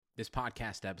This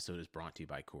podcast episode is brought to you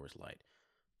by Coors Light.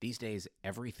 These days,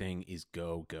 everything is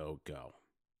go, go, go.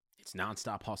 It's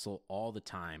nonstop hustle all the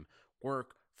time.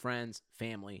 Work, friends,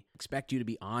 family expect you to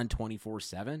be on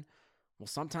 24/7. Well,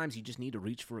 sometimes you just need to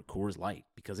reach for a Coors Light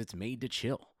because it's made to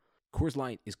chill. Coors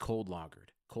Light is cold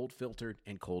lagered, cold filtered,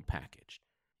 and cold packaged.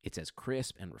 It's as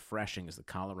crisp and refreshing as the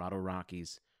Colorado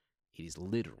Rockies. It is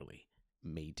literally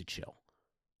made to chill.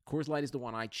 Coors Light is the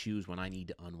one I choose when I need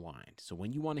to unwind. So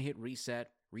when you want to hit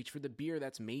reset, reach for the beer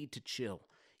that's made to chill.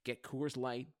 Get Coors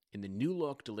Light in the new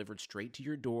look delivered straight to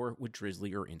your door with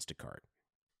Drizzly or Instacart.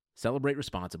 Celebrate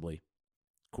responsibly.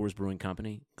 Coors Brewing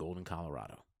Company, Golden,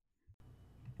 Colorado.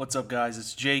 What's up, guys?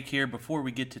 It's Jake here. Before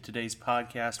we get to today's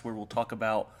podcast where we'll talk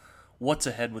about what's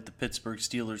ahead with the Pittsburgh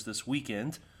Steelers this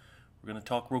weekend, we're going to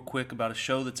talk real quick about a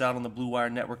show that's out on the Blue Wire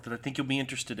Network that I think you'll be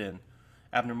interested in.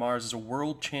 Abner Mares is a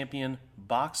world champion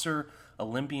boxer,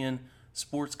 Olympian,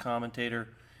 sports commentator,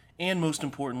 and most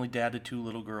importantly, dad to two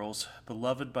little girls.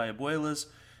 Beloved by abuelas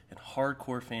and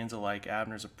hardcore fans alike,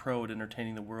 Abner's a pro at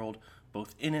entertaining the world,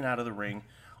 both in and out of the ring.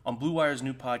 On Blue Wire's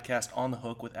new podcast, On the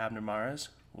Hook with Abner Mares,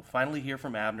 we'll finally hear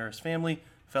from Abner, his family,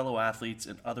 fellow athletes,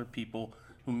 and other people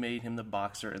who made him the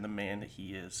boxer and the man that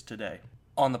he is today.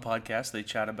 On the podcast, they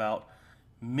chat about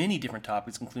many different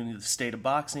topics, including the state of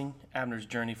boxing, Abner's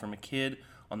journey from a kid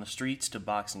on the streets to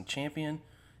boxing champion,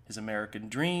 his American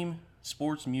dream,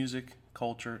 sports, music,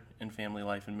 culture, and family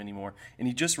life, and many more. And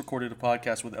he just recorded a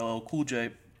podcast with LL Cool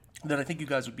J that I think you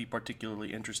guys would be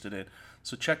particularly interested in.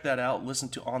 So check that out. Listen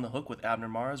to On the Hook with Abner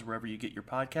Mares wherever you get your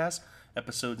podcasts.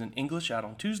 Episodes in English out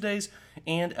on Tuesdays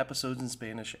and episodes in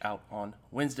Spanish out on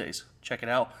Wednesdays. Check it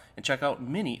out and check out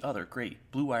many other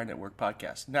great Blue Wire Network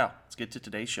podcasts. Now, let's get to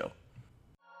today's show.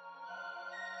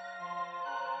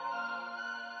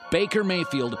 Baker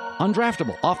Mayfield,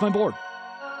 undraftable, off my board.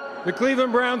 The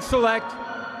Cleveland Browns select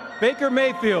Baker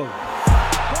Mayfield. What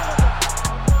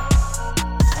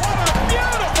a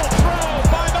beautiful throw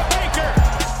by the Baker!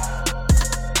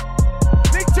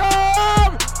 Nick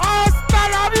Chubb! Hasta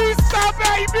la vista,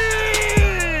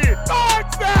 baby!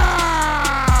 Touchdown!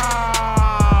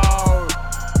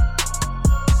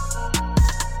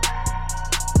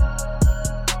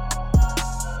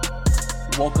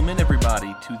 Welcome in,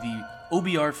 everybody, to the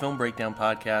OBR Film Breakdown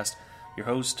Podcast. Your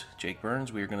host, Jake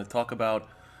Burns. We are going to talk about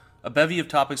a bevy of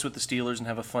topics with the Steelers and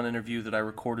have a fun interview that I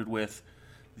recorded with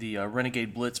the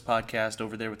Renegade Blitz podcast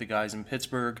over there with the guys in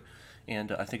Pittsburgh.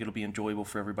 And I think it'll be enjoyable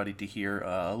for everybody to hear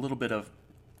a little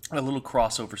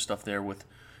crossover stuff there with,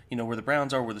 where the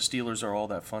Browns are, where the Steelers are, all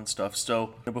that fun stuff.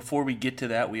 So before we get to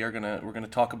that, we're gonna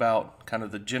talk about kind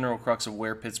of the general crux of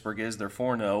where Pittsburgh is. They're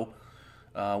 4-0.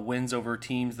 Wins over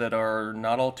teams that are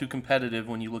not all too competitive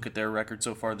when you look at their record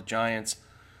so far. The Giants,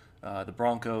 the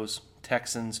Broncos,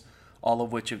 Texans, all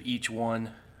of which have each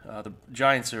won. The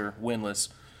Giants are winless.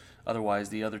 Otherwise,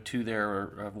 the other two there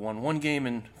have won one game,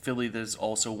 and Philly has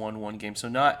also won one game. So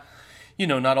not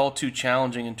all too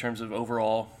challenging in terms of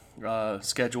overall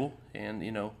schedule. And,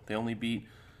 they only beat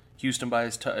Houston by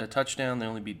a touchdown. They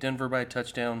only beat Denver by a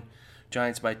touchdown.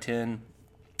 Giants by 10.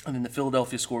 And then the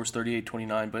Philadelphia score was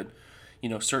 38-29, but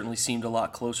certainly seemed a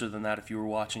lot closer than that if you were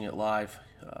watching it live.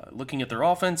 Looking at their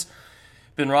offense,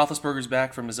 Ben Roethlisberger's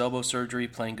back from his elbow surgery,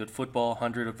 playing good football,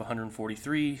 100 of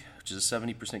 143, which is a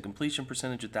 70% completion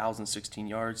percentage, 1,016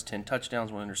 yards, 10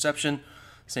 touchdowns, 1 interception.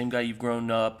 Same guy you've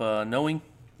grown up knowing.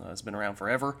 Has been around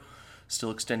forever. Still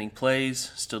extending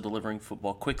plays, still delivering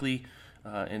football quickly.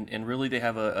 And really they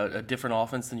have a different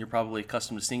offense than you're probably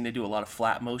accustomed to seeing. They do a lot of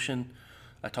flat motion.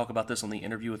 I talk about this on the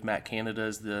interview with Matt Canada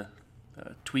as the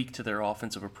tweak to their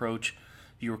offensive approach.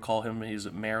 If you recall him, he was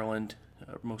at Maryland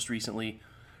most recently,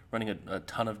 running a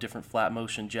ton of different flat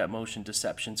motion, jet motion,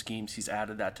 deception schemes. He's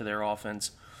added that to their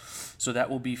offense. So that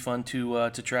will be fun to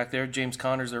track there. James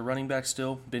Conner's their running back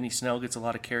still. Benny Snell gets a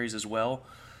lot of carries as well.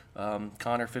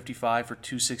 Conner 55 for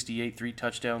 268, 3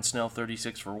 touchdowns. Snell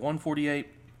 36 for 148.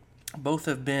 Both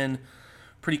have been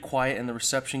pretty quiet in the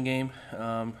reception game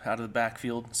out of the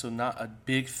backfield, so not a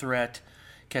big threat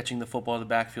catching the football in the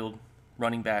backfield.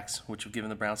 Running backs, which have given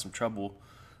the Browns some trouble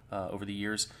over the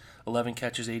years. 11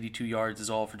 catches, 82 yards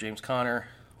is all for James Conner.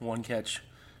 1 catch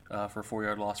for a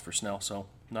 4-yard loss for Snell, so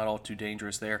not all too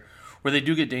dangerous there. Where they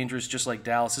do get dangerous, just like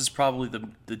Dallas, this is probably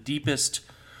the deepest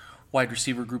wide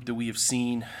receiver group that we have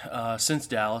seen since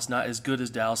Dallas. Not as good as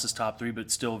Dallas's top 3,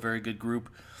 but still a very good group.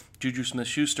 Juju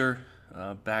Smith-Schuster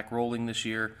back rolling this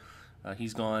year.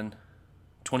 He's gone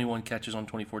 21 catches on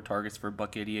 24 targets for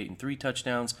 $188 and 3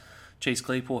 touchdowns. Chase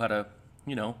Claypool had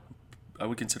I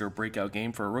would consider a breakout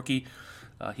game for a rookie.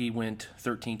 He went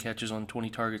 13 catches on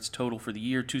 20 targets total for the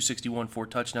year, 261, 4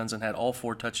 touchdowns, and had all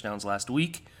 4 touchdowns last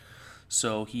week.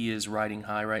 So he is riding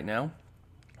high right now.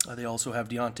 They also have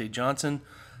Deontay Johnson,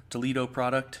 Toledo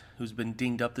product, who's been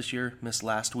dinged up this year, missed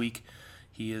last week.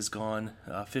 He has gone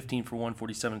 15 for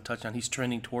 147 touchdown. He's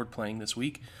trending toward playing this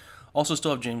week. Also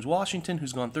still have James Washington,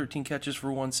 who's gone 13 catches for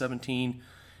 117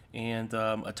 and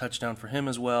a touchdown for him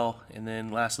as well. And then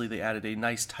lastly, they added a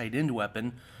nice tight end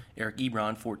weapon, Eric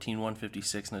Ebron, 14,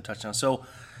 156 and a touchdown. So,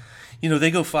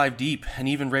 they go 5 deep. And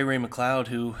even Ray McLeod,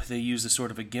 who they use as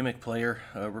sort of a gimmick player,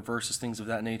 reverses, things of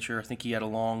that nature. I think he had a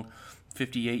long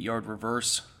 58-yard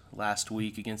reverse last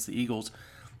week against the Eagles.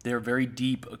 They're very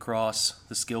deep across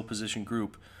the skill position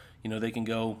group. They can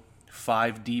go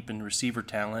 5 deep in receiver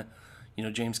talent.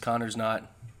 James Conner's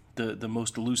not the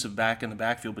most elusive back in the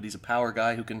backfield, but he's a power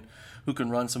guy who can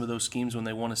run some of those schemes when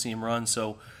they want to see him run.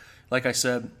 So, like I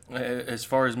said, as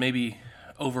far as maybe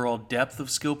overall depth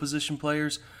of skill position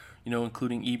players,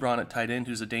 including Ebron at tight end,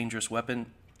 who's a dangerous weapon,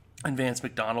 and Vance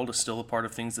McDonald is still a part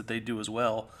of things that they do as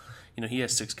well. He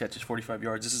has 6 catches, 45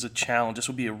 yards. This is a challenge. This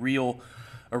will be a real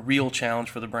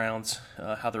challenge for the Browns,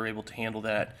 how they're able to handle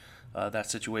that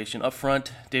situation. Up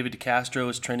front, David DeCastro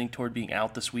is trending toward being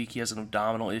out this week. He has an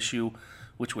abdominal issue,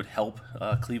 which would help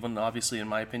Cleveland, obviously, in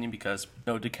my opinion, because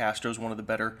DeCastro is one of the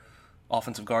better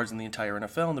offensive guards in the entire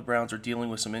NFL, and the Browns are dealing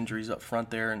with some injuries up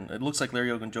front there. And it looks like Larry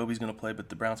Ogunjobi's going to play, but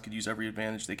the Browns could use every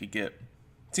advantage they could get.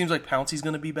 It seems like Pouncey's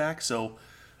going to be back, so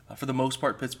for the most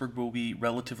part, Pittsburgh will be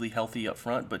relatively healthy up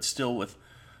front, but still with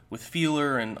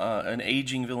Feeler and an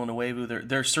aging Villanueva,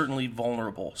 they're certainly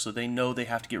vulnerable. So they know they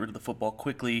have to get rid of the football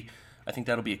quickly. I think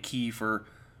that'll be a key for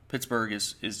Pittsburgh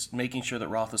is making sure that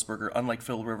Roethlisberger, unlike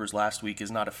Phil Rivers last week,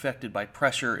 is not affected by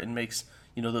pressure and makes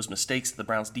those mistakes that the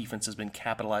Browns defense has been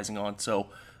capitalizing on. So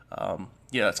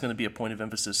it's going to be a point of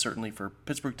emphasis certainly for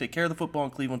Pittsburgh to take care of the football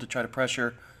and Cleveland to try to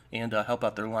pressure and help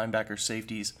out their linebackers,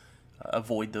 safeties,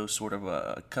 avoid those sort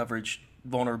of coverage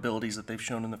vulnerabilities that they've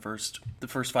shown in the first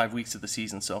 5 weeks of the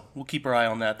season. So we'll keep our eye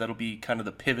on that. That'll be kind of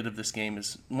the pivot of this game,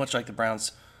 is much like the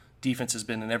Browns defense has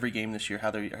been in every game this year,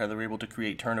 how they're able to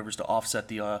create turnovers to offset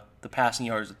the passing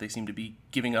yards that they seem to be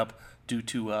giving up due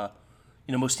to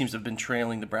most teams have been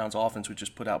trailing the Browns offense, which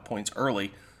just put out points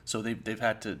early, so they've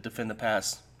had to defend the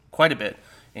pass quite a bit,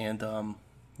 and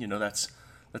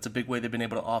that's a big way they've been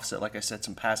able to offset, like I said,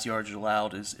 some pass yardage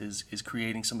allowed is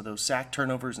creating some of those sack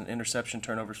turnovers and interception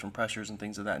turnovers from pressures and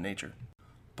things of that nature.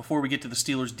 Before we get to the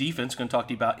Steelers' defense, I'm going to talk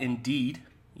to you about Indeed.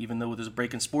 Even though there's a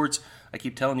break in sports, I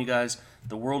keep telling you guys,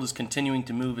 the world is continuing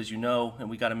to move, as you know, and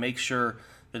we got to make sure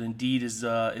that Indeed is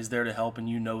there to help, and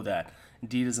you know that.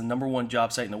 Indeed is the #1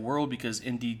 job site in the world because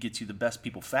Indeed gets you the best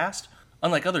people fast.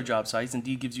 Unlike other job sites,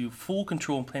 Indeed gives you full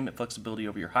control and payment flexibility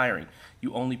over your hiring.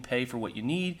 You only pay for what you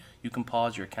need, you can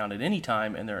pause your account at any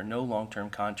time, and there are no long-term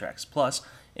contracts. Plus,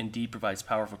 Indeed provides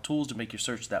powerful tools to make your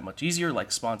search that much easier,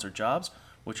 like sponsored jobs,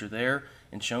 which are there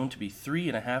and shown to be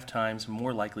 3.5 times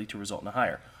more likely to result in a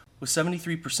hire. With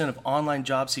 73% of online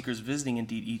job seekers visiting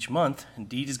Indeed each month,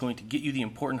 Indeed is going to get you the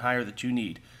important hire that you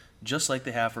need, just like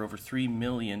they have for over 3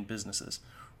 million businesses.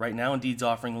 Right now, Indeed's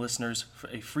offering listeners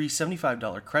a free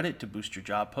 $75 credit to boost your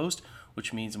job post,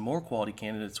 which means more quality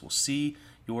candidates will see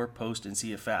your post and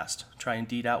see it fast. Try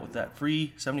Indeed out with that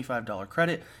free $75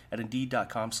 credit at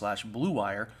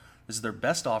Indeed.com/BlueWire. This is their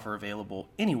best offer available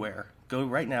anywhere. Go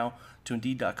right now to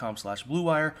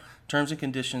Indeed.com/BlueWire. Terms and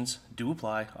conditions do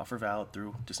apply. Offer valid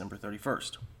through December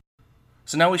 31st.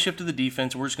 So now we shift to the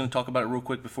defense. We're just going to talk about it real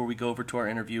quick before we go over to our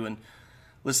interview. And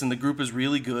listen, the group is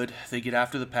really good. They get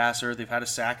after the passer. They've had a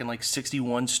sack in like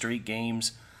 61 straight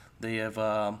games. They have,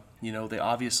 they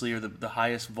obviously are the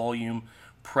highest volume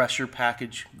pressure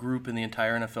package group in the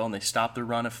entire NFL, and they stop the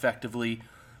run effectively.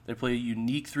 They play a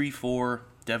unique 3-4.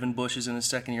 Devin Bush is in his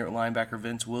second year at linebacker.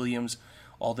 Vince Williams,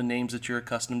 all the names that you're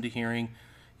accustomed to hearing.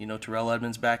 Terrell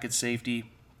Edmonds back at safety.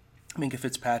 Minkah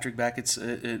Fitzpatrick back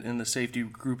in the safety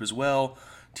group as well.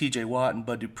 TJ Watt and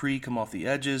Bud Dupree come off the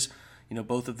edges.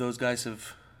 Both of those guys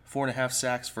have 4.5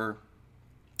 sacks for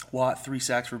Watt, 3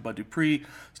 sacks for Bud Dupree.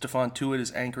 Stephon Tuitt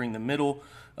is anchoring the middle.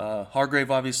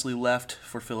 Hargrave obviously left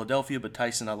for Philadelphia, but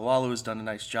Tyson Alualu has done a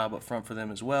nice job up front for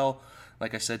them as well.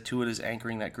 Like I said, Tuitt is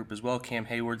anchoring that group as well. Cam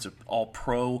Hayward's an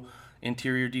all-pro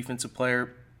interior defensive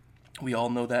player. We all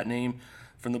know that name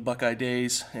from the Buckeye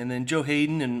days. And then Joe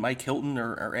Hayden and Mike Hilton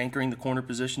are anchoring the corner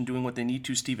position, doing what they need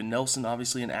to. Steven Nelson,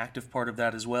 obviously an active part of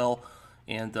that as well.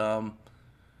 And,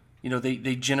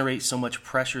 they generate so much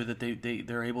pressure that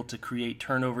they're able to create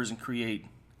turnovers and create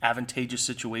advantageous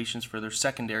situations for their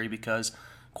secondary because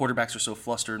quarterbacks are so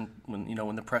flustered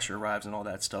when the pressure arrives and all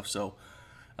that stuff. So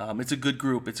it's a good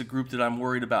group. It's a group that I'm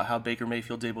worried about how Baker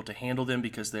Mayfield's able to handle them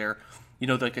because they're,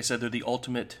 like I said, they're the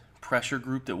ultimate pressure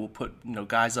group that will put,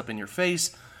 guys up in your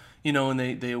face. and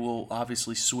they will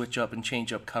obviously switch up and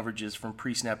change up coverages from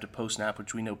pre-snap to post-snap,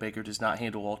 which we know Baker does not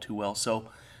handle all too well. So,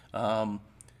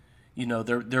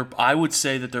 they're I would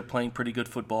say that they're playing pretty good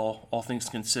football, all things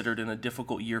considered, in a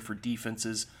difficult year for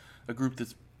defenses, a group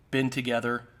that's been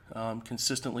together,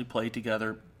 consistently played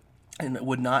together, and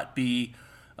would not be,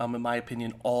 in my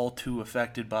opinion, all too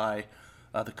affected by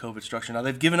the COVID structure. Now,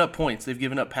 they've given up points. They've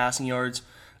given up passing yards.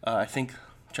 I think,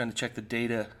 I'm trying to check the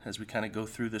data as we kind of go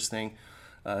through this thing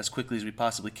as quickly as we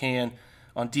possibly can.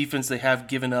 On defense, they have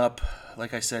given up,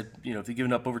 like I said, they've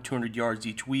given up over 200 yards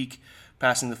each week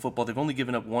passing the football. They've only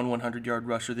given up one 100-yard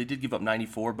rusher. They did give up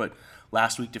 94, but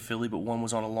last week to Philly, but one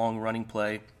was on a long running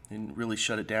play and really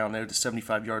shut it down. They had a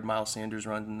 75-yard Miles Sanders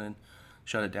run and then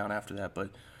shut it down after that.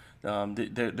 But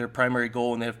their primary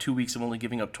goal, and they have 2 weeks of only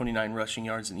giving up 29 rushing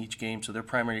yards in each game, so their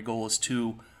primary goal is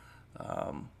to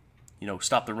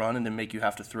stop the run and then make you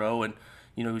have to throw. And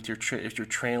if you're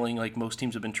trailing, like most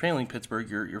teams have been trailing Pittsburgh,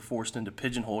 you're forced into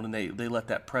pigeonhole, and they let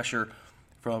that pressure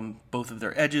from both of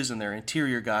their edges and their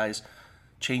interior guys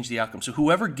change the outcome. So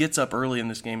whoever gets up early in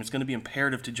this game, it's going to be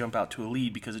imperative to jump out to a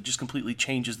lead because it just completely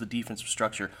changes the defensive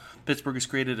structure. Pittsburgh has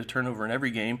created a turnover in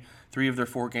every game. 3 of their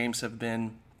 4 games have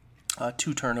been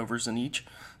 2 turnovers in each.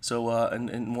 So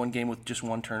in one game with just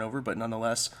 1 turnover, but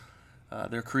nonetheless,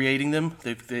 they're creating them.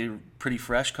 They're pretty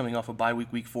fresh coming off a bye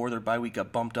week, week 4. Their bye week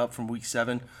got bumped up from week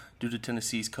 7 due to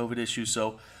Tennessee's COVID issues.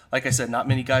 So, like I said, not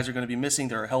many guys are going to be missing.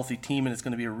 They're a healthy team, and it's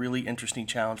going to be a really interesting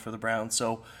challenge for the Browns.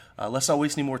 So let's not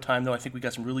waste any more time, though. I think we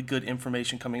got some really good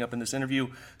information coming up in this interview.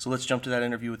 So let's jump to that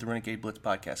interview with the Renegade Blitz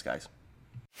podcast, guys.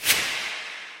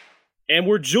 And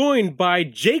we're joined by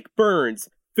Jake Burns,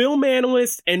 film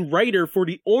analyst and writer for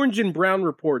the Orange and Brown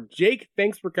Report. Jake,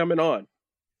 thanks for coming on.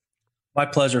 My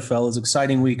pleasure, fellas.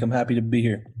 Exciting week. I'm happy to be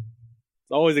here.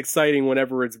 It's always exciting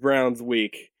whenever it's Browns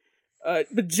week.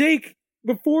 But Jake,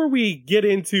 before we get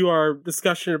into our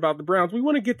discussion about the Browns, we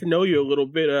want to get to know you a little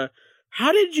bit.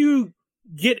 How did you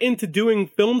get into doing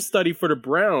film study for the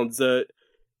Browns? Do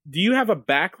you have a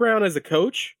background as a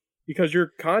coach? Because your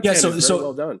content is very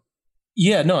well done.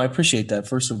 Yeah, no, I appreciate that.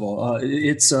 First of all,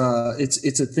 it's a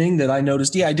thing that I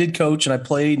noticed. Yeah, I did coach and I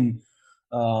played in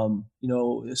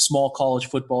small college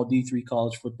football, D3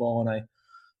 college football, and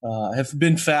I have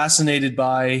been fascinated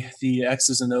by the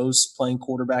X's and O's playing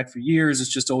quarterback for years.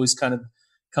 It's just always kind of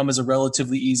come as a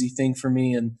relatively easy thing for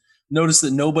me, and noticed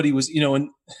that nobody was, and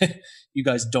you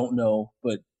guys don't know,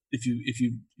 but if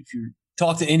you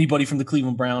talk to anybody from the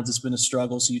Cleveland Browns, it's been a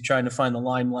struggle. So you're trying to find the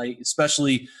limelight,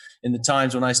 especially in the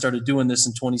times when I started doing this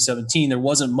in 2017. There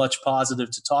wasn't much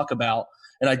positive to talk about,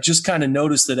 and I just kind of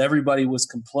noticed that everybody was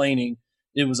complaining.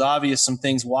 It was obvious some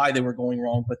things why they were going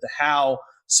wrong, but the how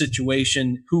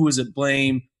situation, who was at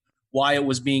blame, why it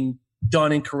was being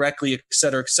done incorrectly, et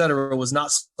cetera, was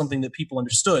not something that people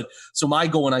understood. So my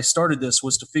goal when I started this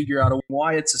was to figure out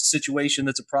why it's a situation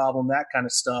that's a problem, that kind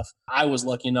of stuff. I was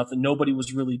lucky enough that nobody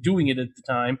was really doing it at the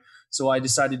time. So I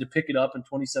decided to pick it up in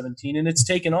 2017, and it's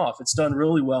taken off. It's done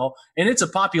really well. And it's a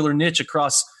popular niche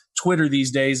across Twitter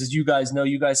these days. As you guys know,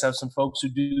 you guys have some folks who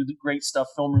do the great stuff,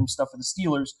 film room stuff for the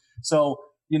Steelers. So,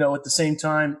 at the same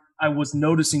time, I was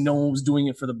noticing no one was doing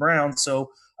it for the Browns. So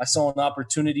I saw an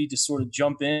opportunity to sort of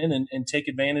jump in and take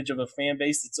advantage of a fan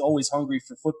base that's always hungry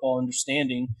for football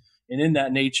understanding. And in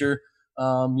that nature,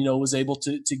 was able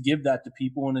to give that to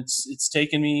people. And it's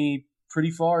taken me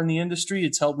pretty far in the industry.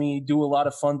 It's helped me do a lot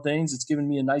of fun things. It's given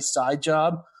me a nice side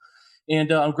job.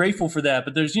 And I'm grateful for that.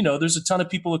 But there's a ton of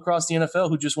people across the NFL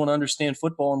who just want to understand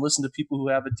football and listen to people who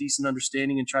have a decent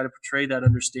understanding and try to portray that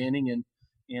understanding. And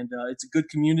it's a good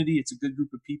community. It's a good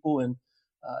group of people. And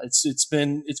it's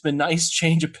been nice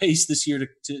change of pace this year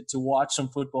to watch some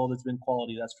football that's been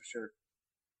quality. That's for sure.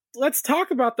 Let's talk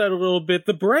about that a little bit.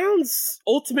 The Browns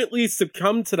ultimately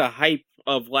succumbed to the hype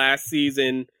of last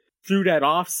season through that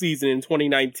off season in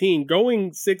 2019,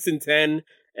 going 6-10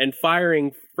 and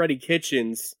firing Freddie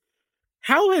Kitchens.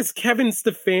 How has Kevin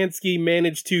Stefanski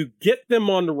managed to get them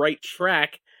on the right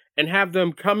track and have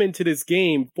them come into this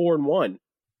game 4-1?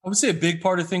 I would say a big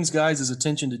part of things, guys, is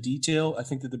attention to detail. I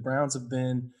think that the Browns have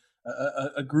been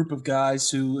a group of guys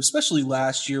who, especially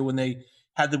last year when they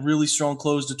had the really strong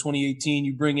close to 2018,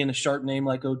 you bring in a sharp name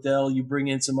like Odell, you bring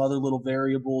in some other little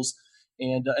variables,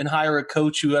 and hire a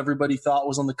coach who everybody thought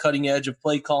was on the cutting edge of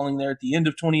play calling there at the end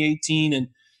of 2018. And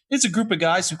it's a group of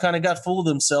guys who kind of got full of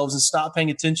themselves and stopped paying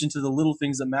attention to the little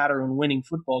things that matter in winning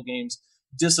football games.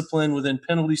 Discipline within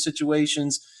penalty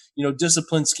situations,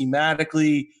 discipline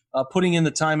schematically, putting in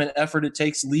the time and effort it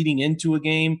takes leading into a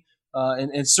game,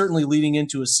 and certainly leading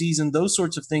into a season. Those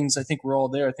sorts of things, I think we're all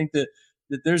there. I think that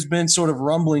there's been sort of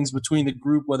rumblings between the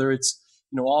group, whether it's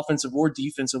offensive or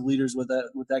defensive leaders with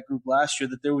that group last year,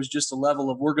 that there was just a level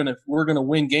of we're gonna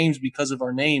win games because of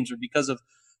our names or because of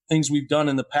things we've done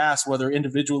in the past, whether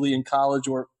individually in college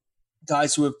or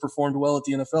guys who have performed well at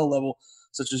the NFL level,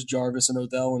 such as Jarvis and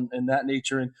Odell and that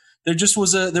nature. And there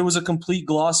was a complete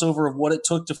gloss over of what it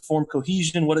took to form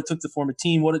cohesion, what it took to form a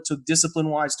team, what it took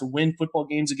discipline-wise to win football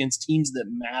games against teams that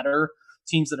matter,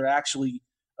 teams that are actually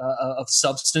of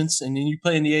substance. And then you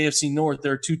play in the AFC North,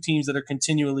 there are two teams that are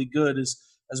continually good, as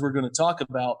we're going to talk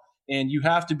about. And you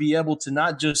have to be able to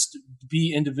not just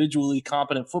be individually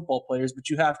competent football players, but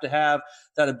you have to have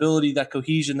that ability, that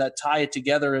cohesion, that tie it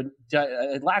together. And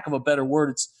lack of a better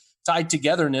word, it's tied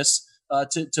togetherness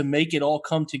to make it all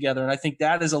come together. And I think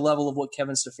that is a level of what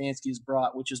Kevin Stefanski has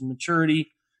brought, which is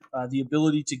maturity, the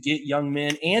ability to get young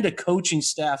men and a coaching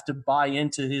staff to buy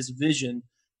into his vision.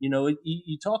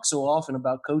 You talk so often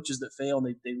about coaches that fail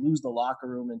and they lose the locker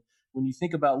room. And when you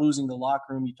think about losing the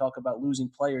locker room, you talk about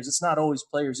losing players. It's not always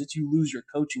players. It's you lose your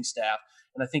coaching staff.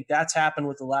 And I think that's happened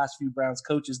with the last few Browns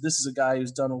coaches. This is a guy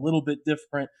who's done a little bit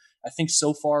different. I think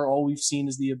so far all we've seen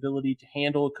is the ability to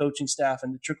handle a coaching staff,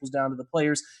 and it trickles down to the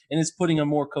players, and it's putting a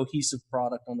more cohesive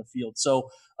product on the field. So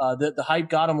the hype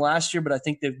got them last year, but I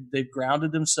think they've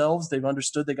grounded themselves. They've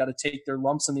understood they got to take their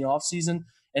lumps in the offseason,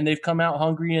 and they've come out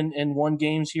hungry and won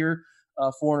games here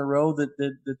 4 in a row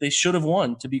that they should have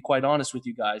won, to be quite honest with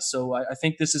you guys. So I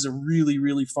think this is a really,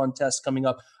 really fun test coming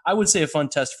up. I would say a fun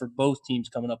test for both teams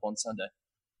coming up on Sunday.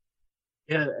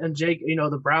 Yeah, and Jake,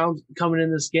 the Browns coming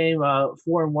in this game 4-1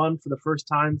 for the first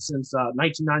time since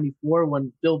 1994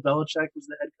 when Bill Belichick was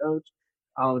the head coach.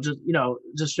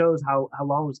 Just shows how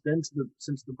long it's been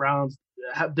since the Browns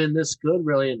have been this good,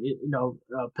 really, and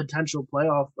potential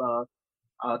playoff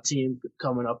team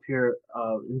coming up here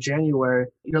in January.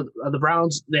 The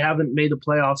Browns, they haven't made the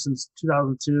playoffs since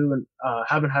 2002 and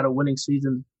haven't had a winning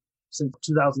season since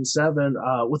 2007.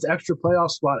 With the extra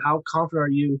playoff spot, how confident are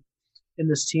you in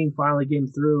this team finally getting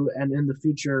through and in the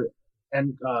future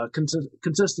and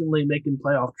consistently making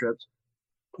playoff trips?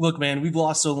 Look, man, we've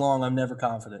lost so long. I'm never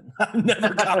confident. I'm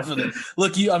never confident.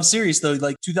 Look, I'm serious though.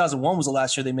 Like 2001 was the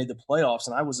last year they made the playoffs,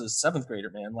 and I was a 7th grader,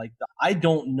 man. Like I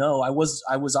don't know. I was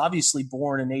obviously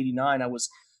born in '89. I was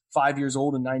 5 years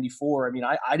old in '94. I mean,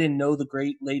 I didn't know the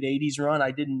great late '80s run.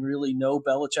 I didn't really know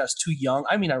Belichick. I was too young.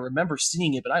 I mean, I remember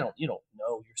seeing it, but you don't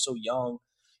know. You're so young.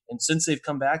 And since they've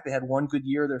come back, they had one good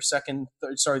year. Their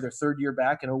third year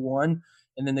back in '01.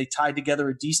 And then they tied together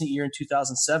a decent year in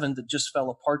 2007 that just fell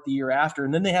apart the year after.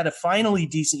 And then they had a finally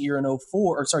decent year in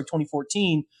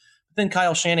 2014. But then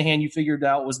Kyle Shanahan, you figured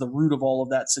out, was the root of all of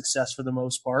that success for the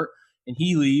most part. And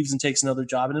he leaves and takes another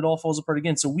job, and it all falls apart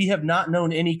again. So we have not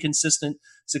known any consistent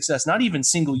success, not even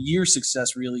single-year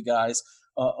success, really, guys,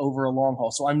 over a long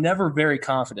haul. So I'm never very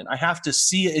confident. I have to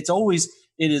see it.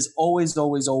 It is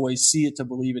always see it to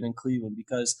believe it in Cleveland,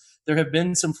 because there have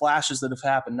been some flashes that have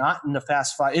happened, not in the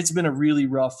fast 5. It's been a really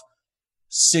rough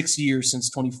 6 years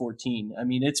since 2014. I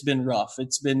mean, it's been rough.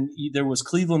 There was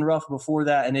Cleveland rough before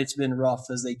that, and it's been rough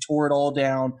as they tore it all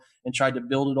down and tried to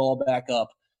build it all back up.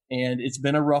 And it's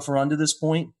been a rough run to this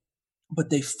point, but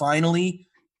they finally,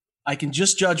 I can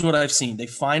just judge what I've seen. They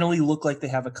finally look like they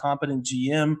have a competent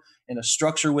GM and a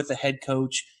structure with a head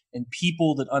coach and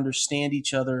people that understand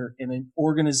each other and an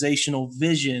organizational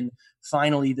vision,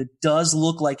 finally, that does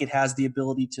look like it has the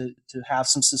ability to have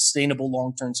some sustainable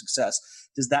long-term success.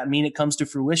 Does that mean it comes to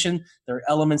fruition? There are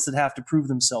elements that have to prove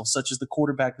themselves, such as the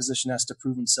quarterback position has to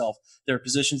prove himself. There are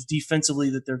positions defensively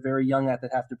that they're very young at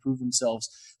that have to prove themselves.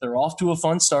 They're off to a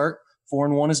fun start.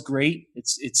 4-1 is great.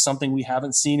 It's something we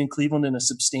haven't seen in Cleveland in a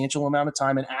substantial amount of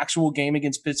time, an actual game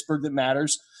against Pittsburgh that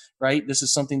matters. Right? This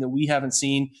is something that we haven't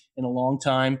seen in a long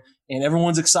time, and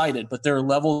everyone's excited, but there are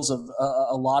levels of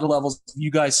a lot of levels. You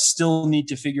guys still need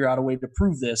to figure out a way to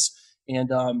prove this.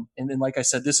 And then, like I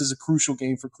said, this is a crucial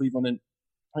game for Cleveland. And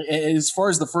as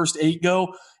far as the first 8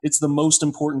 go, it's the most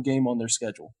important game on their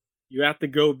schedule. You have to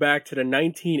go back to the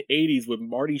 1980s with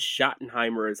Marty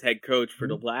Schottenheimer as head coach for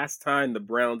the last time the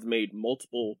Browns made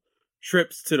multiple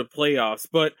trips to the playoffs.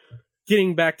 But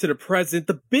getting back to the present,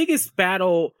 the biggest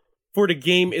battle for the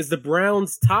game is the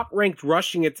Browns' top-ranked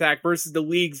rushing attack versus the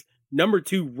league's number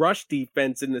 2 rush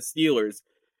defense in the Steelers.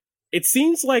 It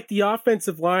seems like the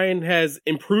offensive line has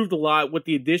improved a lot with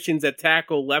the additions at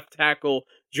tackle, left tackle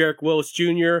Jarek Willis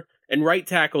Jr., and right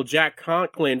tackle Jack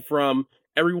Conklin from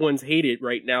everyone's hated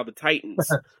right now, the Titans.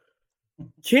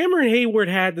 Cameron Hayward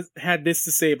had this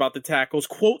to say about the tackles,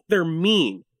 quote, "They're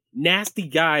mean, nasty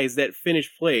guys that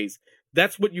finish plays.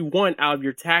 That's what you want out of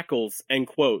your tackles," end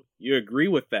quote. You agree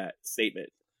with that statement?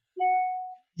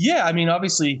 Yeah, I mean,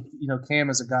 obviously, Cam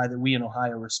is a guy that we in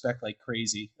Ohio respect like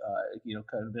crazy.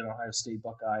 Kind of been an Ohio State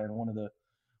Buckeye and one of the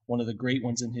one of the great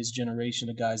ones in his generation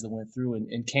of guys that went through.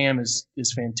 And Cam is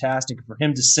fantastic. For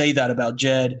him to say that about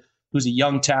Jed, who's a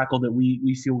young tackle that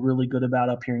we feel really good about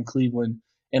up here in Cleveland.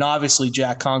 And obviously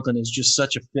Jack Conklin is just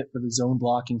such a fit for the zone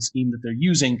blocking scheme that they're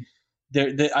using.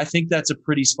 I think that's a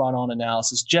pretty spot-on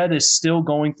analysis. Jed is still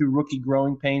going through rookie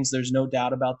growing pains. There's no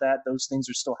doubt about that. Those things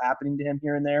are still happening to him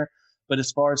here and there. But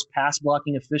as far as pass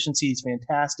blocking efficiency, he's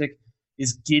fantastic.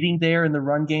 Is getting there in the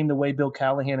run game the way Bill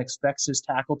Callahan expects his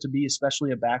tackle to be,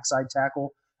 especially a backside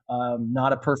tackle.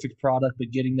 Not a perfect product,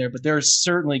 but getting there. But there's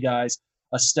certainly, guys,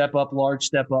 a large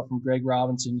step up from Greg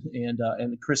Robinson and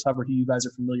Chris Hubbard, who you guys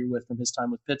are familiar with from his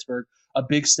time with Pittsburgh. A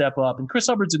big step up. And Chris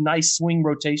Hubbard's a nice swing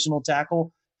rotational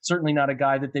tackle. Certainly not a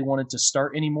guy that they wanted to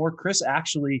start anymore. Chris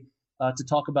actually, to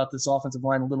talk about this offensive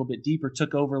line a little bit deeper,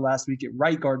 took over last week at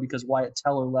right guard because Wyatt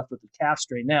Teller left with the calf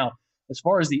strain. Now, as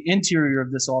far as the interior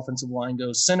of this offensive line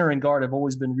goes, center and guard have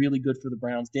always been really good for the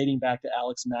Browns, dating back to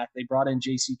Alex Mack. They brought in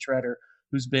J.C. Treader,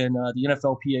 who's been the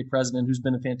NFLPA president, who's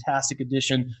been a fantastic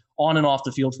addition on and off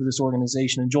the field for this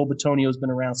organization. And Joel Bitonio has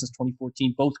been around since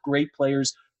 2014. Both great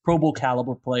players, Pro Bowl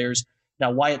caliber players.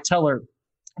 Now, Wyatt Teller,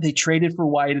 they traded for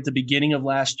Wyatt at the beginning of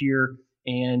last year,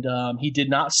 and he did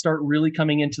not start really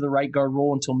coming into the right guard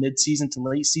role until midseason to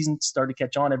late season, started to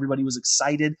catch on. Everybody was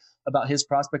excited about his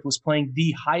prospect, was playing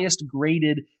the highest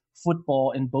graded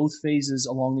football in both phases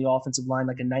along the offensive line,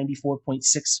 like a 94.6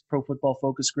 Pro Football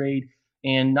Focus grade.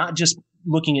 And not just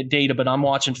looking at data, but I'm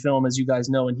watching film, as you guys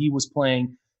know, and he was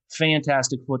playing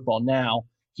fantastic football. Now,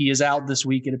 he is out this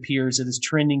week, it appears. It is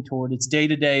trending toward, it's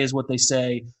day-to-day is what they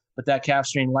say, but that calf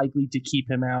strain likely to keep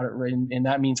him out at right, and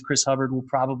that means Chris Hubbard will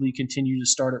probably continue to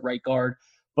start at right guard.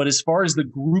 But as far as the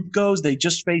group goes, they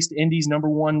just faced Indy's number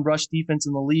one rush defense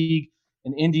in the league,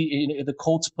 and the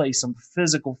Colts play some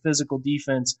physical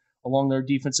defense along their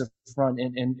defensive front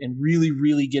and really,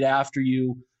 really get after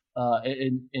you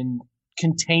in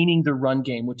containing the run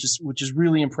game, which is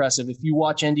really impressive. If you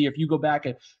watch Indy, if you go back,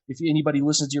 if anybody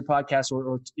listens to your podcast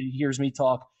or hears me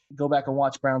talk, go back and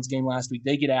watch Browns game last week.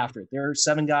 They get after it. There are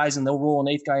 7 guys, and they'll roll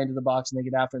an 8th guy into the box, and they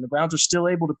get after it. And the Browns are still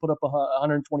able to put up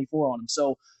 124 on them.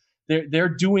 So they're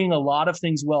doing a lot of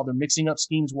things well. They're mixing up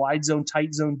schemes, wide zone,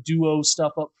 tight zone, duo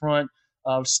stuff up front,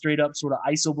 straight up sort of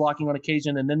ISO blocking on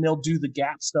occasion, and then they'll do the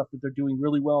gap stuff that they're doing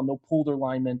really well, and they'll pull their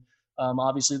linemen.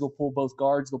 Obviously, they'll pull both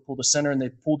guards, they'll pull the center, and they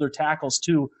pull their tackles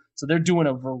too. So they're doing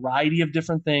a variety of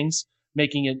different things,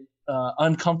 making it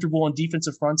uncomfortable on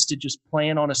defensive fronts to just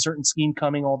plan on a certain scheme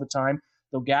coming all the time.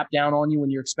 They'll gap down on you when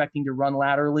you're expecting to run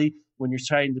laterally. When you're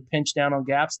trying to pinch down on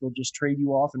gaps, they'll just trade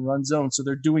you off and run zone. So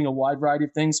they're doing a wide variety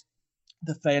of things.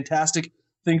 The fantastic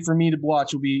thing for me to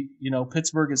watch will be,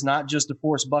 Pittsburgh is not just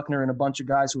DeForest Buckner and a bunch of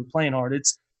guys who are playing hard.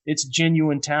 It's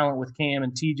genuine talent with Cam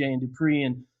and TJ and Dupree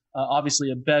and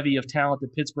obviously a bevy of talent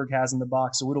that Pittsburgh has in the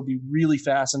box. So it'll be really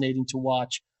fascinating to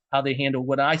watch how they handle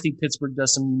what I think Pittsburgh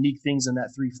does some unique things in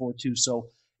that 3-4-2. So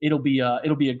it'll be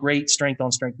a great strength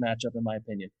on strength matchup in my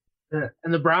opinion.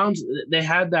 And the Browns, they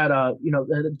had that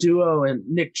the duo and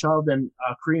Nick Chubb and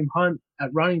Kareem Hunt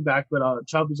at running back, but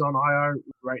Chubb is on IR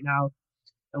right now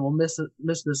and will miss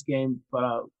this game.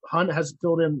 But Hunt has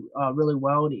filled in really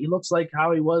well, and he looks like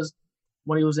how he was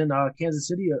when he was in Kansas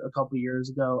City a couple of years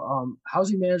ago. How's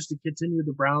he managed to continue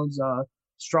the Browns'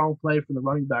 strong play from the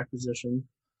running back position?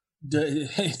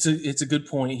 It's a good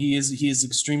point. He is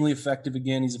extremely effective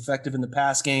again. He's effective in the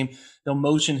pass game. They'll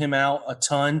motion him out a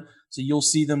ton. So you'll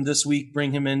see them this week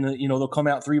bring him in. They'll come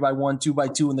out 3-by-1,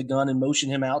 2-by-2 in the gun and motion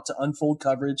him out to unfold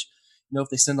coverage. If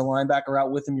they send a linebacker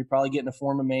out with him, you're probably getting a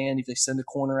form of man. If they send a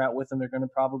corner out with him, they're going to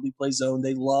probably play zone.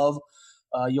 They love.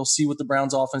 You'll see with the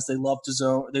Browns offense, they love to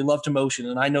zone. They love to motion.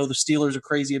 And I know the Steelers are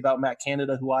crazy about Matt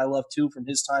Canada, who I love too from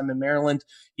his time in Maryland.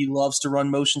 He loves to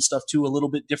run motion stuff too, a little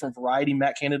bit different variety.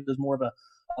 Matt Canada is more of a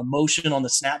motion on the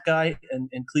snap guy, and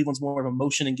Cleveland's more of a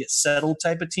motion and get settled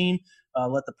type of team.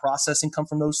 Let the processing come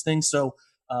from those things. So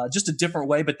just a different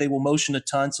way, but they will motion a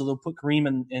ton. So they'll put Kareem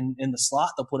in the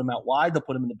slot. They'll put him out wide. They'll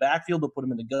put him in the backfield. They'll put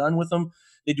him in the gun with them.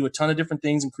 They do a ton of different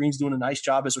things, and Kareem's doing a nice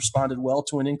job, has responded well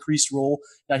to an increased role.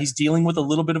 Now, he's dealing with a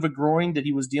little bit of a groin that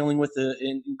he was dealing with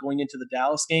in going into the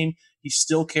Dallas game. He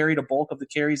still carried a bulk of the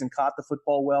carries and caught the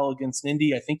football well against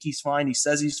Indy. I think he's fine. He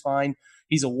says he's fine.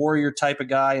 He's a warrior type of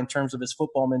guy in terms of his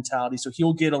football mentality, so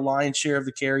he'll get a lion's share of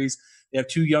the carries. They have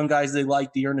 2 young guys they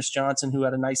like, Dearness Johnson, who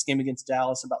had a nice game against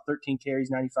Dallas, about 13 carries,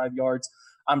 95 yards.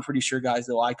 I'm pretty sure, guys,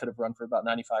 though, I could have run for about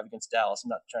 95 against Dallas. I'm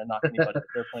not trying to knock anybody.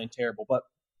 They're playing terrible. But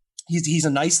he's a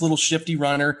nice little shifty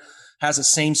runner, has the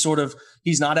same sort of –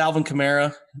 he's not Alvin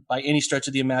Kamara by any stretch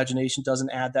of the imagination, doesn't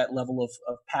add that level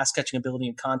of pass-catching ability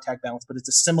and contact balance, but it's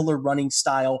a similar running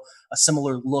style, a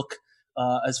similar look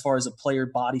as far as a player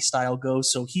body style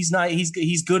goes. So he's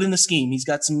good in the scheme. He's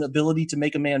got some ability to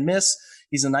make a man miss.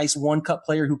 He's a nice one-cut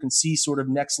player who can see sort of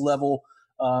next level.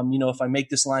 If I make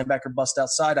this linebacker bust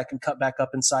outside, I can cut back up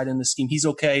inside in the scheme. He's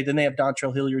okay. Then they have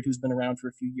Dontrell Hilliard, who's been around for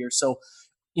a few years. So,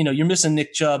 you're missing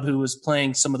Nick Chubb, who is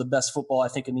playing some of the best football, I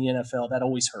think, in the NFL. That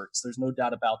always hurts. There's no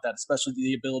doubt about that, especially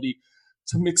the ability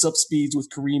to mix up speeds with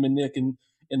Kareem and Nick.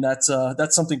 And that's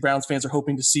something Browns fans are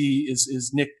hoping to see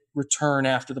is Nick return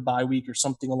after the bye week or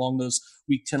something along those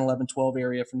week 10, 11, 12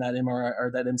 area from that MRI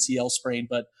or that MCL sprain.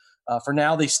 But for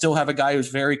now, they still have a guy who's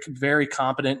very, very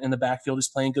competent in the backfield, who's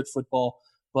playing good football.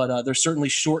 But they're certainly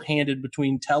shorthanded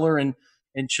between Teller and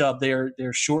Chubb. They're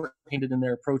shorthanded in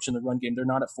their approach in the run game. They're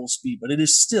not at full speed, but it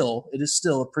is still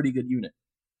a pretty good unit.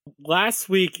 Last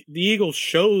week, the Eagles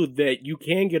showed that you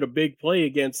can get a big play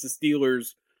against the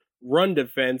Steelers' run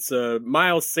defense.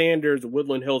 Miles Sanders, a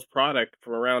Woodland Hills product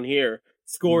from around here,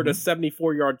 scored a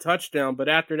 74-yard touchdown, but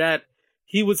after that,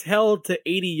 he was held to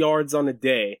 80 yards on a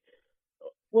day.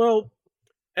 Well,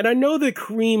 and I know that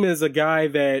Kareem is a guy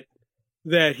that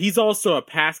he's also a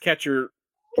pass catcher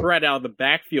threat out of the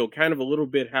backfield, kind of a little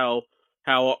bit how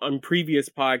on previous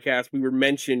podcasts we were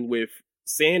mentioned with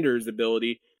Sanders'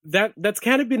 ability. That's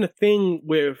kind of been a thing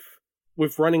with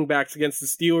running backs against the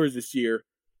Steelers this year.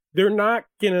 They're not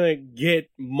gonna get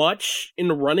much in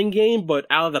the running game, but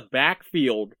out of the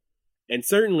backfield, and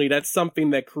certainly that's something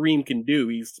that Kareem can do.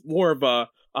 He's more of a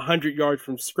 100 yards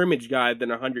from scrimmage guy than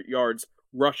 100 yards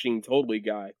rushing totally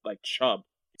guy like Chubb.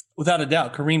 Without a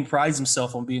doubt, Kareem prides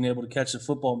himself on being able to catch the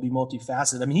football and be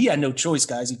multifaceted. I mean, he had no choice,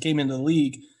 guys. He came into the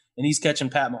league and he's catching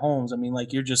Pat Mahomes. I mean,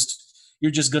 like you're just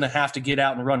going to have to get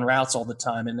out and run routes all the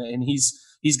time. And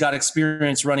he's got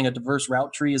experience running a diverse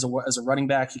route tree as a running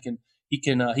back. He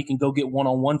can go get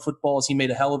one-on-one footballs. He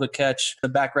made a hell of a catch, the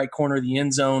back right corner of the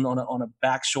end zone on a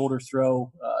back shoulder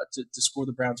throw to score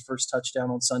the Browns' first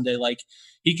touchdown on Sunday. Like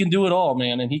he can do it all,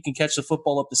 man, and he can catch the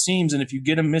football up the seams. And if you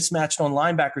get him mismatched on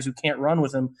linebackers who can't run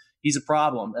with him, he's a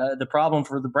problem. The problem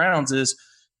for the Browns is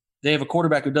they have a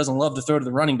quarterback who doesn't love to throw to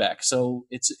the running back. So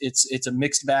it's a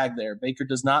mixed bag there. Baker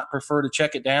does not prefer to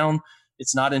check it down.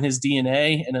 It's not in his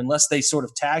DNA, and unless they sort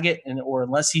of tag it or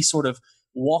unless he sort of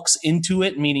walks into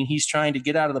it, meaning he's trying to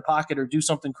get out of the pocket or do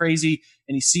something crazy,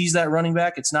 and he sees that running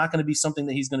back, it's not going to be something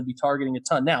that he's going to be targeting a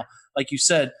ton. Now, like you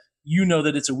said, you know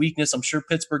that it's a weakness. I'm sure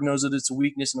Pittsburgh knows that it's a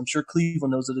weakness, and I'm sure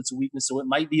Cleveland knows that it's a weakness. So it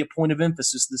might be a point of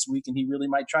emphasis this week, and he really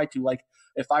might try to. Like,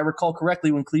 if I recall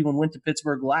correctly, when Cleveland went to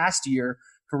Pittsburgh last year,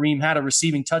 Kareem had a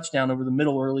receiving touchdown over the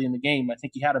middle early in the game. I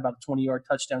think he had about a 20-yard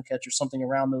touchdown catch or something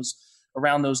around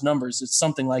those numbers. It's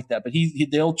something like that. But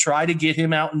they'll try to get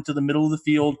him out into the middle of the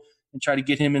field and try to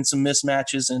get him in some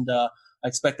mismatches. And I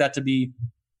expect that to be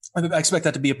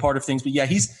a part of things. But yeah,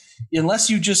 unless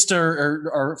you just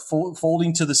are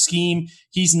folding to the scheme,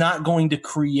 he's not going to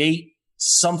create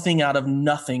something out of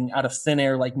nothing, out of thin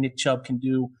air like Nick Chubb can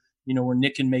do, where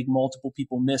Nick can make multiple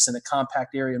people miss in a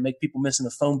compact area, make people miss in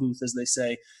a phone booth, as they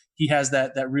say. He has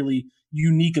that really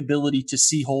unique ability to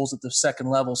see holes at the second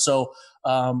level. So,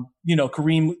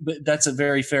 Kareem, that's a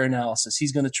very fair analysis.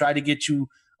 He's going to try to get you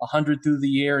 100 through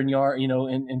the air and yard,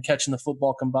 and catching the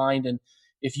football combined. And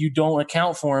if you don't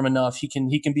account for him enough, he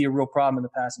can be a real problem in the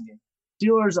passing game.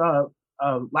 Steelers,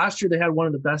 last year they had one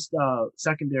of the best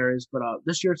secondaries, but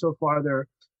this year so far they're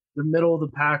middle of the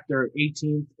pack. They're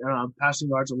 18th passing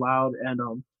yards allowed, and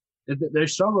they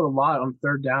struggled a lot on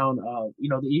third down.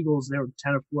 The Eagles, they were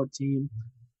 10 of 14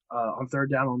 on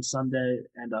third down on Sunday,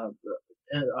 and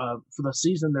for the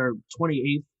season they're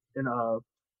 28th in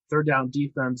third down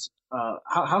defense.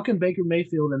 How can Baker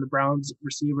Mayfield and the Browns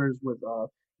receivers with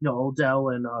Odell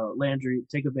and Landry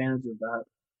take advantage of that?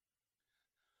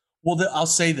 Well, I'll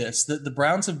say this: the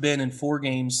Browns have been in 4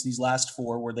 games these last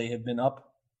 4 where they have been up.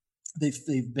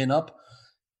 They've been up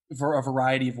for a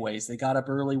variety of ways. They got up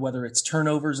early, whether it's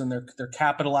turnovers and they're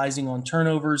capitalizing on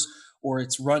turnovers, or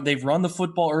they've run the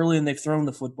football early and they've thrown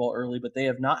the football early, but they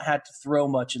have not had to throw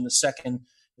much in the second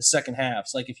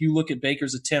halves. Like if you look at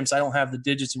Baker's attempts, I don't have the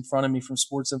digits in front of me from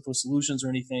Sports Info Solutions or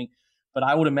anything, but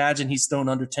I would imagine he's thrown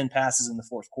under 10 passes in the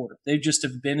fourth quarter. They just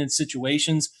have been in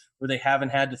situations where they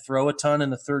haven't had to throw a ton in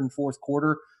the third and fourth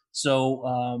quarter.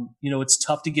 So, it's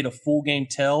tough to get a full game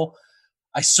tell.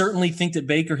 I certainly think that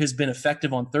Baker has been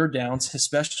effective on third downs,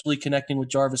 especially connecting with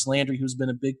Jarvis Landry, who's been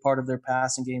a big part of their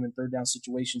passing game in third down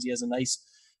situations. He has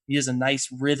a nice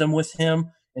rhythm with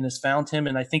him and has found him.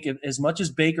 And I think as much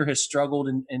as Baker has struggled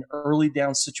in early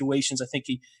down situations, I think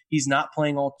he's not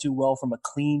playing all too well from a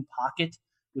clean pocket,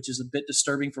 which is a bit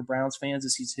disturbing for Browns fans,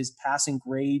 as his passing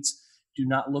grades do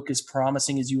not look as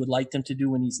promising as you would like them to do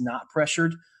when he's not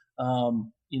pressured,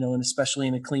 and especially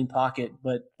in a clean pocket.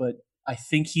 But I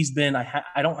think he's been.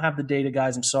 I don't have the data,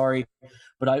 guys. I'm sorry,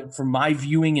 but from my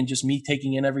viewing and just me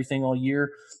taking in everything all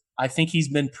year, I think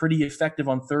he's been pretty effective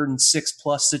on 3rd and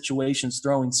 6+ situations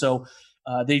throwing. So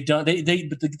they've done. But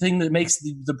the thing that makes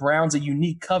the Browns a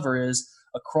unique cover is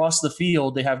across the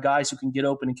field they have guys who can get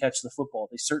open and catch the football.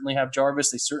 They certainly have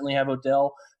Jarvis. They certainly have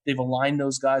Odell. They've aligned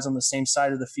those guys on the same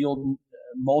side of the field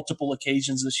multiple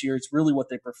occasions this year. It's really what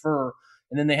they prefer.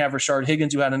 And then they have Rashard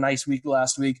Higgins, who had a nice week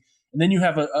last week. And then you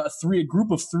have a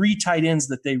group of 3 tight ends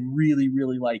that they really,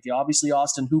 really like. Obviously,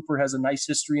 Austin Hooper has a nice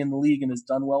history in the league and has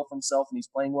done well for himself, and he's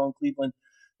playing well in Cleveland.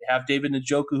 They have David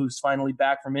Njoku, who's finally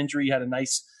back from injury. He had a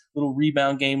nice little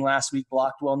rebound game last week,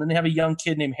 blocked well. And then they have a young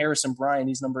kid named Harrison Bryant.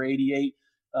 He's number 88,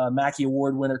 Mackey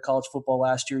Award winner, college football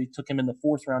last year. He took him in the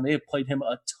 4th round. They have played him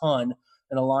a ton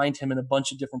and aligned him in a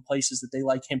bunch of different places that they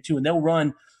like him too. And they'll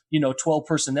run 12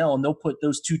 personnel, and they'll put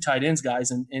those 2 tight ends guys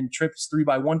in trips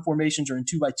 3-by-1 formations or in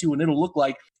 2-by-2, and it'll look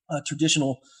like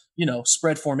traditional,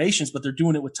 spread formations, but they're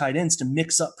doing it with tight ends to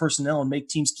mix up personnel and make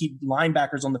teams keep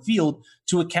linebackers on the field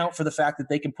to account for the fact that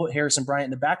they can put Harrison Bryant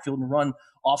in the backfield and run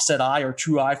offset eye or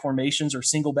true eye formations or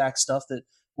single back stuff that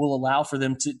will allow for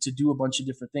them to do a bunch of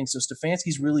different things. So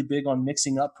Stefanski's really big on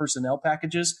mixing up personnel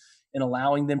packages and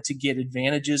allowing them to get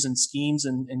advantages and schemes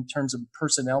in terms of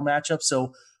personnel matchups.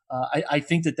 So I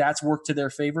think that's worked to their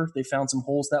favor. They found some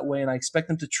holes that way, and I expect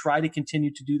them to try to continue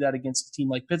to do that against a team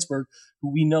like Pittsburgh, who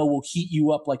we know will heat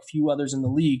you up like few others in the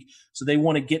league. So they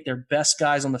want to get their best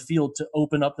guys on the field to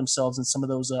open up themselves in some of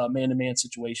those man-to-man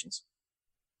situations.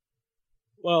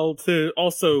 Well, to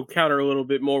also counter a little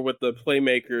bit more with the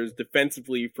playmakers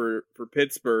defensively for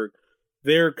Pittsburgh,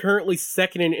 they're currently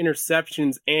 2nd in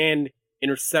interceptions and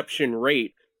interception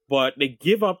rate, but they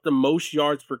give up the most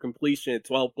yards per completion at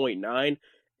 12.9.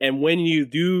 And when you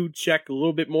do check a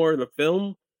little bit more of the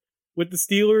film with the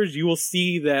Steelers, you will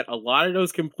see that a lot of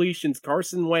those completions,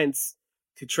 Carson Wentz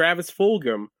to Travis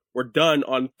Fulgham, were done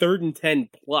on 3rd and 10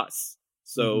 plus.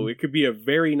 So it could be a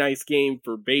very nice game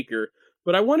for Baker.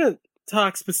 But I want to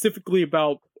talk specifically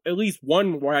about at least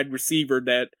one wide receiver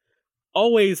that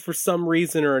always, for some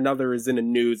reason or another, is in the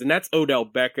news, and that's Odell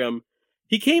Beckham.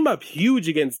 He came up huge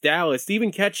against Dallas,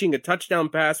 even catching a touchdown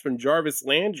pass from Jarvis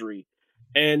Landry.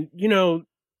 And,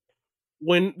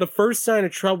 when the first sign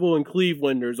of trouble in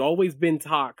Cleveland, there's always been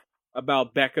talk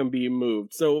about Beckham being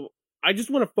moved. So I just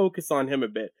want to focus on him a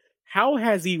bit. How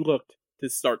has he looked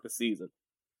to start the season?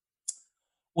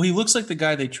 Well, he looks like the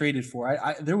guy they traded for.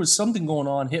 There was something going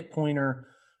on, hip pointer,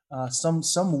 some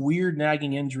weird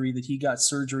nagging injury that he got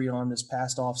surgery on this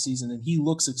past offseason, and he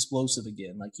looks explosive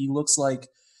again. Like he looks like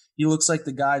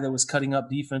the guy that was cutting up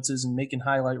defenses and making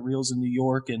highlight reels in New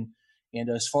York. And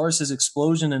as far as his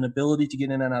explosion and ability to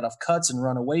get in and out of cuts and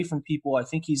run away from people, I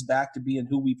think he's back to being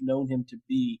who we've known him to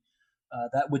be,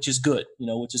 which is good,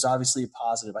 which is obviously a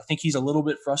positive. I think he's a little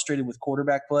bit frustrated with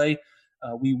quarterback play.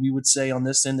 We would say on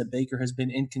this end that Baker has been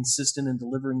inconsistent in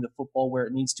delivering the football where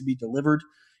it needs to be delivered.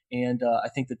 And I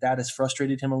think that has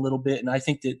frustrated him a little bit. And I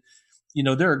think that,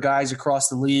 there are guys across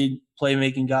the league,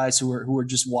 playmaking guys who are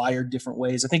just wired different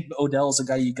ways. I think Odell is a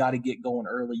guy you got to get going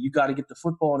early. You got to get the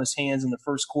football in his hands in the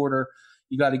first quarter.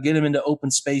 You got to get him into open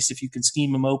space if you can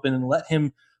scheme him open and let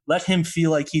him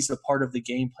feel like he's a part of the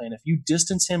game plan. If you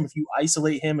distance him, if you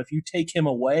isolate him, if you take him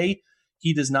away,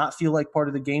 he does not feel like part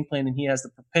of the game plan, and he has the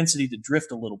propensity to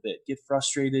drift a little bit, get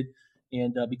frustrated,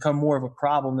 and become more of a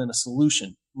problem than a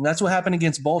solution. And that's what happened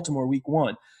against Baltimore week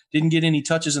 1. Didn't get any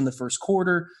touches in the first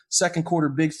quarter. Second quarter,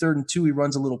 big 3rd and 2, he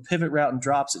runs a little pivot route and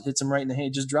drops it, hits him right in the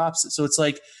hand, just drops it. So it's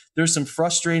like there's some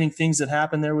frustrating things that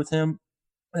happen there with him.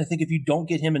 And I think if you don't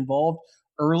get him involved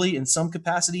early in some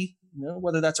capacity,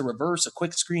 whether that's a reverse, a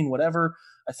quick screen, whatever,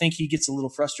 I think he gets a little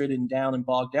frustrated and down and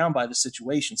bogged down by the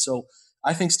situation. So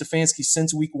I think Stefanski,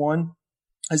 since week 1,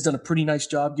 has done a pretty nice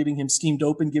job getting him schemed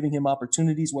open, giving him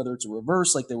opportunities, whether it's a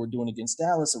reverse like they were doing against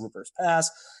Dallas, a reverse pass,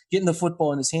 getting the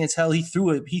football in his hands. Hell, he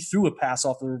threw a pass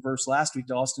off the reverse last week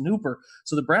to Austin Hooper.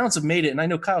 So the Browns have made it, and I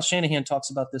know Kyle Shanahan talks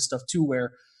about this stuff too,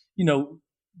 where,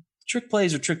 trick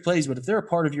plays are trick plays, but if they're a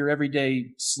part of your everyday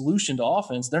solution to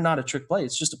offense, they're not a trick play.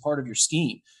 It's just a part of your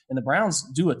scheme. And the Browns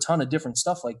do a ton of different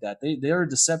stuff like that. They're a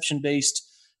deception-based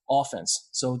offense.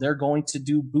 So they're going to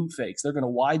do boot fakes. They're going to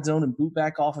wide zone and boot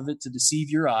back off of it to deceive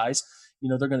your eyes.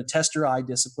 They're going to test your eye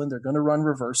discipline. They're going to run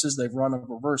reverses. They've run a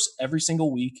reverse every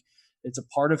single week. It's a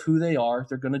part of who they are.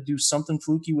 They're going to do something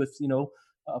fluky with,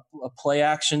 a play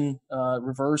action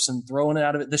reverse and throwing it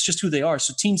out of it. That's just who they are.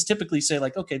 So teams typically say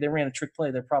like, okay, they ran a trick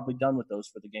play. They're probably done with those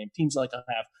for the game. Teams like to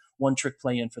have one trick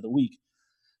play in for the week.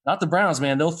 Not the Browns,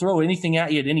 man. They'll throw anything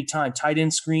at you at any time. Tight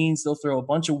end screens, they'll throw a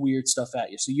bunch of weird stuff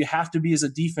at you. So you have to be, as a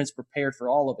defense, prepared for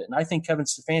all of it. And I think Kevin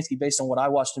Stefanski, based on what I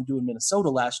watched him do in Minnesota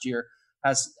last year,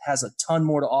 has a ton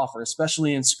more to offer,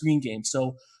 especially in screen games.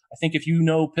 So I think if you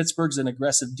know Pittsburgh's an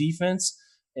aggressive defense,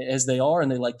 as they are,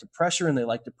 and they like to pressure and they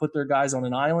like to put their guys on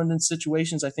an island in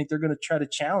situations, I think they're going to try to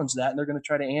challenge that, and they're going to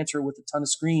try to answer it with a ton of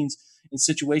screens in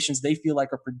situations they feel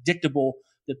like are predictable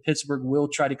that Pittsburgh will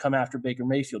try to come after Baker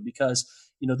Mayfield, because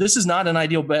this is not an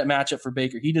ideal matchup for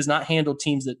Baker. He does not handle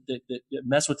teams that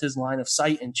mess with his line of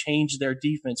sight and change their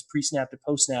defense pre-snap to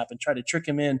post-snap and try to trick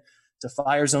him in to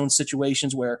fire zone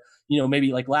situations where,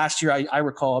 maybe like last year, I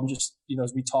recall, I'm just,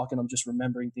 as we talking, I'm just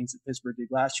remembering things that Pittsburgh did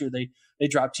last year. They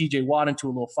dropped TJ Watt into a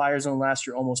little fire zone last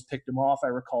year, almost picked him off. I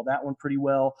recall that one pretty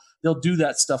well. They'll do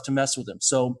that stuff to mess with him.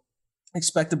 So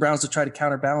expect the Browns to try to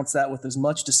counterbalance that with as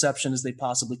much deception as they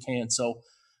possibly can. So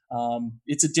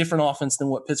it's a different offense than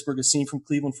what Pittsburgh has seen from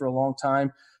Cleveland for a long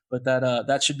time. But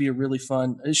that should be a really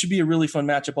fun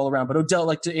matchup all around. But Odell,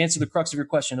 like, to answer the crux of your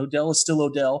question, Odell is still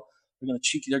Odell. They're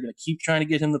going to keep trying to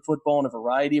get him the football in a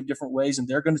variety of different ways, and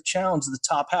they're going to challenge the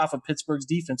top half of Pittsburgh's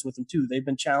defense with him too. They've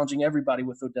been challenging everybody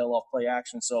with Odell off play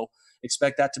action, so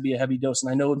expect that to be a heavy dose.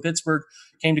 And I know when Pittsburgh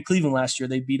came to Cleveland last year,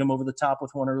 they beat them over the top with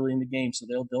one early in the game, so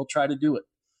they'll try to do it.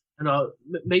 And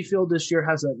Mayfield this year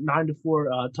has a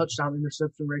 9-4 touchdown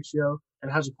interception ratio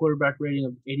and has a quarterback rating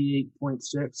of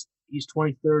 88.6. He's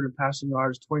 23rd in passing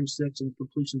yards, 26th in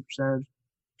completion percentage,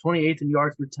 28th in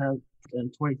yards per attempt,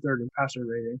 and 23rd in passer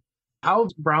rating. How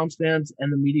have Browns fans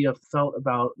and the media felt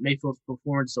about Mayfield's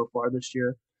performance so far this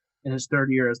year in his third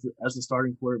year as the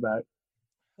starting quarterback?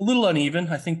 A little uneven.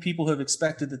 I think people have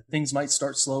expected that things might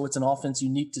start slow. It's an offense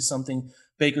unique to something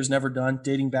Baker's never done,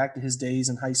 dating back to his days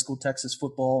in high school Texas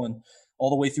football and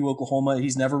all the way through Oklahoma.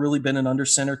 He's never really been an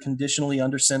conditionally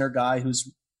under center guy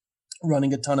who's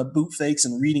running a ton of boot fakes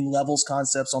and reading levels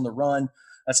concepts on the run.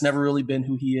 That's never really been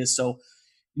who he is. So,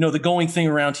 the going thing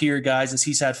around here, guys, is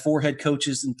he's had 4 head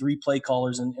coaches and 3 play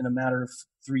callers in a matter of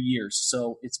 3 years.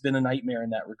 So it's been a nightmare in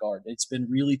that regard. It's been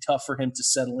really tough for him to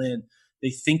settle in. They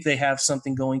think they have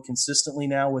something going consistently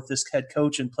now with this head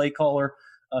coach and play caller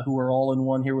who are all in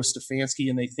one here with Stefanski,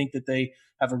 and they think that they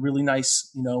have a really nice,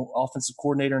 offensive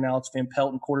coordinator and Alex Van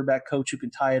Pelt and quarterback coach who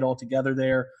can tie it all together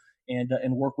there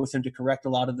and work with him to correct a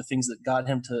lot of the things that got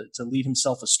him to lead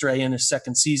himself astray in his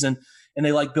second season. And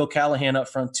they like Bill Callahan up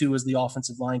front too as the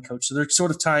offensive line coach. So they're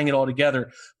sort of tying it all together.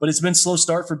 But it's been a slow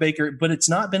start for Baker. But it's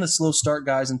not been a slow start,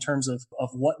 guys, in terms of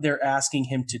what they're asking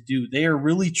him to do. They are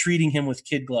really treating him with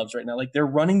kid gloves right now. Like, they're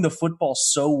running the football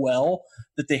so well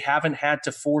that they haven't had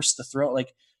to force the throw.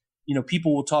 Like,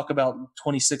 people will talk about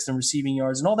 26th in receiving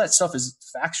yards, and all that stuff is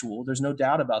factual. There's no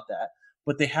doubt about that.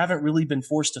 But they haven't really been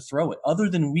forced to throw it, other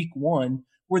than week 1,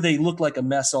 where they looked like a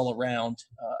mess all around.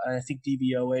 And I think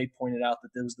DVOA pointed out that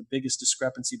there was the biggest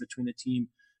discrepancy between the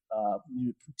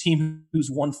team who's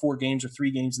won 4 games or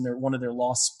 3 games, and one of their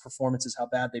lost performances, how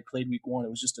bad they played week 1. It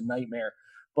was just a nightmare.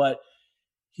 But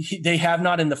they have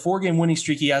not, in the 4-game winning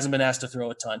streak, he hasn't been asked to throw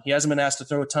a ton. He hasn't been asked to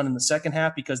throw a ton in the second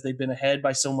half because they've been ahead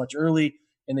by so much early.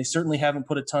 And they certainly haven't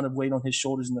put a ton of weight on his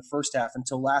shoulders in the first half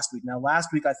until last week. Now,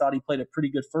 last week I thought he played a pretty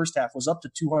good first half, was up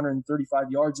to 235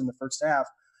 yards in the first half,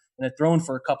 and had thrown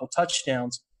for a couple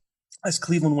touchdowns. As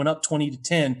Cleveland went up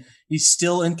 20-10, he's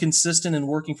still inconsistent and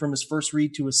working from his first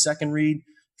read to his second read,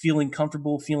 feeling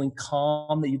comfortable, feeling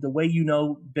calm. The way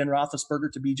Ben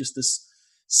Roethlisberger to be just this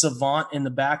savant in the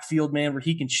backfield, man, where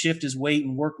he can shift his weight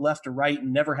and work left to right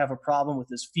and never have a problem with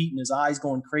his feet and his eyes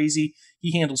going crazy.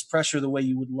 He handles pressure the way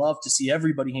you would love to see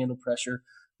everybody handle pressure,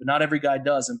 but not every guy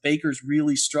does. And Baker's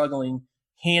really struggling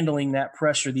handling that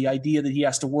pressure, the idea that he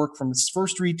has to work from his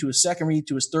first read to his second read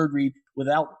to his third read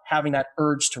without having that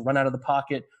urge to run out of the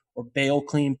pocket or bail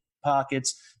clean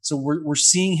pockets. So we're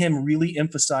seeing him really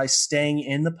emphasize staying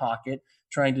in the pocket,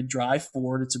 trying to drive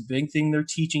forward. It's a big thing they're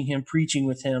teaching him, preaching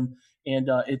with him. And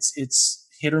it's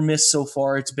hit or miss so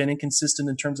far. It's been inconsistent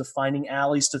in terms of finding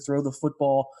alleys to throw the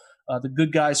football. The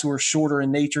good guys who are shorter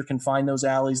in nature can find those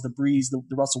alleys. The Breeze, the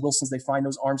Russell Wilsons, they find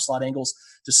those arm slot angles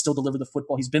to still deliver the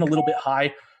football. He's been a little bit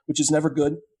high, which is never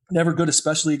good. Never good,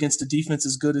 especially against a defense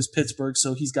as good as Pittsburgh.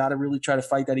 So he's got to really try to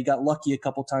fight that. He got lucky a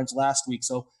couple times last week.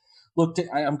 So look,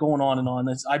 I'm going on and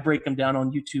on. I break him down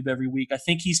on YouTube every week. I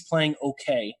think he's playing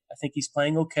okay. I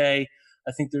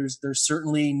think there's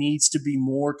certainly needs to be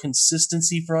more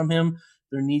consistency from him.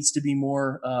 There needs to be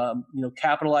more,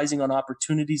 capitalizing on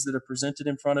opportunities that are presented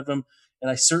in front of him.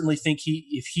 And I certainly think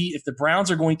if the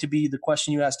Browns are going to be the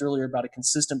question you asked earlier about a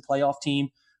consistent playoff team,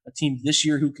 a team this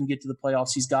year who can get to the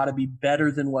playoffs, he's got to be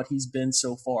better than what he's been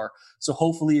so far. So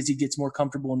hopefully, as he gets more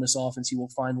comfortable in this offense, he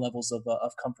will find levels of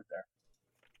comfort there.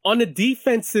 On the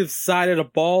defensive side of the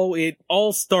ball, it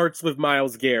all starts with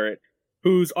Myles Garrett,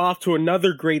 who's off to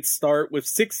another great start with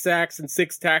 6 sacks and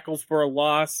 6 tackles for a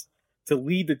loss to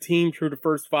lead the team through the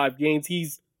first 5 games.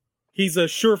 He's a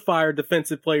surefire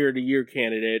defensive player of the year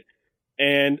candidate,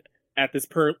 and at this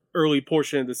early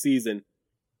portion of the season.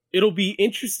 It'll be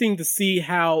interesting to see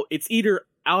how it's either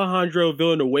Alejandro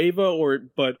Villanueva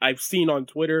but I've seen on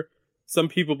Twitter, some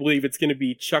people believe it's going to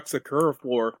be Chuck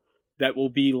Okorafor that will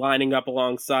be lining up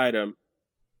alongside him.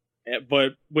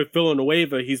 But with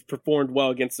Villanueva, he's performed well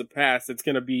against the pass. It's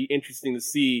going to be interesting to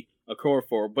see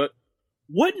Okorafor. But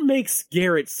what makes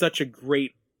Garrett such a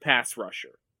great pass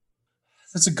rusher?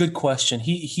 That's a good question.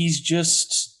 He's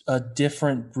just a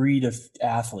different breed of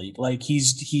athlete. Like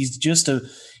he's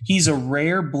a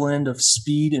rare blend of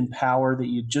speed and power that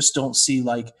you just don't see.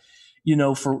 Like,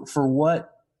 for what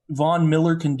Von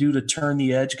Miller can do to turn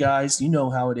the edge, guys, you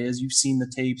know how it is. You've seen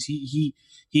the tapes. He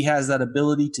has that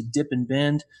ability to dip and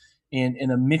bend, and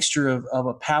in a mixture of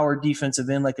a power defensive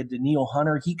end like a Danielle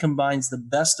Hunter, he combines the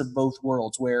best of both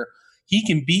worlds, where he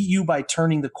can beat you by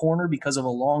turning the corner because of a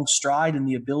long stride and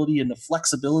the ability and the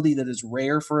flexibility that is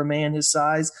rare for a man his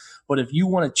size. But if you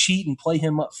want to cheat and play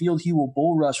him upfield, he will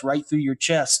bull rush right through your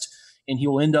chest and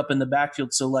he'll end up in the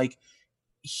backfield. So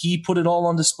he put it all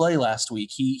on display last week.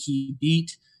 He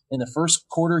beat in the first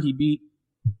quarter,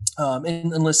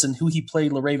 and listen, who he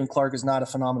played, LaRaven Clark, is not a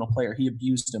phenomenal player. He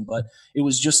abused him, but it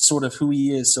was just sort of who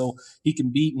he is. So he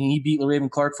beat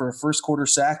LaRaven Clark for a first quarter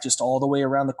sack, just all the way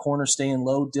around the corner, staying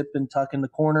low, dip and tuck in the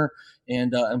corner,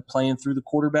 and playing through the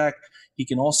quarterback. He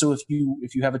can also, if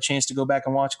you have a chance to go back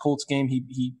and watch Colts game,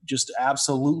 he just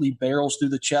absolutely barrels through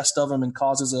the chest of him and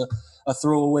causes a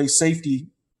throwaway safety,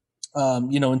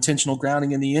 intentional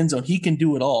grounding in the end zone. He can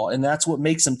do it all, and that's what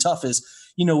makes him tough. Is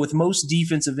with most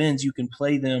defensive ends, you can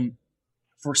play them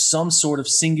for some sort of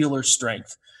singular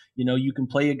strength. You can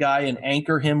play a guy and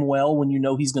anchor him well when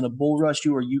he's going to bull rush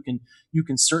you, or you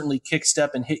can certainly kick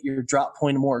step and hit your drop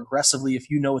point more aggressively if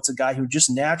it's a guy who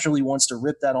just naturally wants to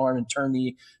rip that arm and turn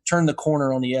the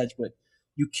corner on the edge. But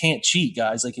you can't cheat,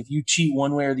 guys. Like if you cheat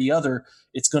one way or the other,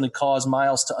 it's going to cause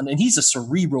Myles to – and he's a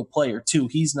cerebral player too.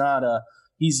 He's not a –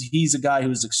 He's a guy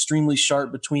who's extremely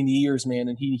sharp between the ears, man,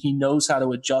 and he knows how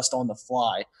to adjust on the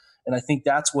fly. And I think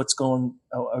that's what's going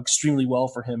extremely well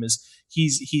for him is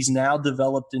he's now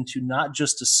developed into not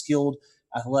just a skilled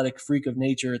athletic freak of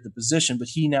nature at the position, but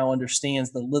he now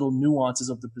understands the little nuances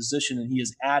of the position, and he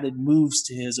has added moves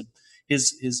to his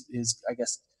I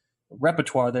guess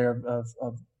repertoire there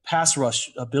of pass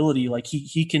rush ability. Like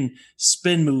he can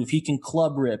spin move, he can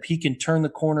club rip, he can turn the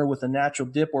corner with a natural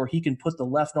dip, or he can put the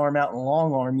left arm out and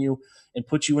long arm you and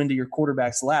put you into your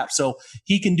quarterback's lap. So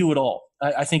he can do it all.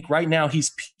 I think right now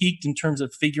he's peaked in terms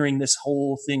of figuring this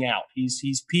whole thing out.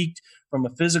 He's peaked from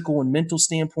a physical and mental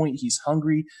standpoint. He's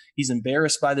hungry. He's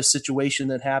embarrassed by the situation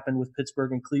that happened with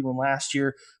Pittsburgh and Cleveland last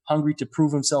year, hungry to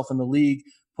prove himself in the league,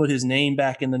 put his name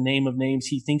back in the name of names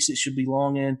he thinks it should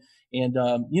belong in. And,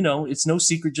 it's no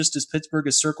secret, just as Pittsburgh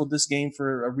has circled this game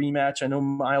for a rematch, I know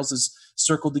Myles has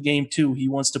circled the game too. He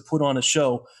wants to put on a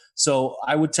show. So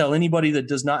I would tell anybody that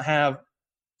does not have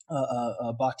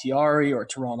Bakhtiari or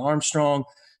Teron Armstrong,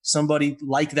 somebody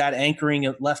like that anchoring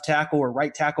at left tackle or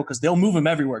right tackle, because they'll move him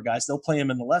everywhere, guys. They'll play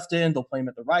him in the left end. They'll play him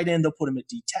at the right end. They'll put him at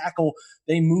D tackle.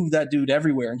 They move that dude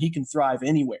everywhere, and he can thrive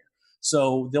anywhere.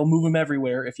 So they'll move him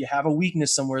everywhere. If you have a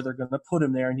weakness somewhere, they're going to put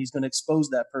him there, and he's going to expose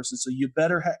that person. So you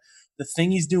better the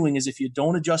thing he's doing is if you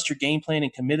don't adjust your game plan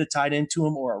and commit a tight end to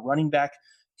him or a running back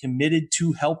committed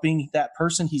to helping that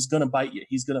person, he's going to bite you.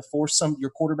 He's going to force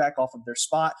your quarterback off of their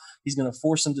spot. He's going to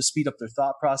force them to speed up their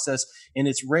thought process. And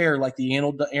it's rare, like the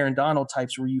Aaron Donald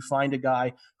types, where you find a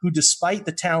guy who, despite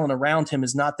the talent around him,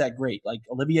 is not that great. Like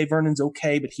Olivier Vernon's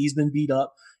okay, but he's been beat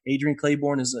up. Adrian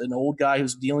Claiborne is an old guy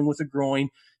who's dealing with a groin.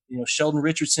 Sheldon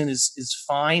Richardson is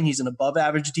fine. He's an above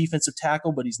average defensive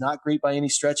tackle, but he's not great by any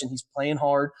stretch, and he's playing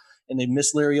hard. And they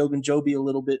missed Larry Ogunjobi a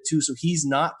little bit too. So he's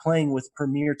not playing with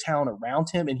premier talent around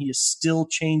him, and he is still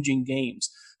changing games.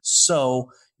 So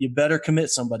you better commit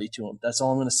somebody to him. That's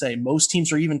all I'm going to say. Most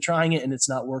teams are even trying it, and it's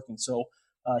not working. So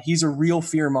he's a real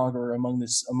fearmonger among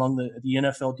the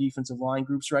NFL defensive line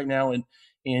groups right now. And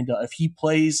if he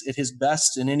plays at his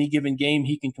best in any given game,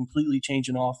 he can completely change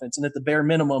an offense. And at the bare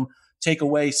minimum, take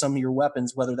away some of your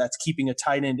weapons, whether that's keeping a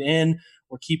tight end in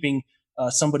or keeping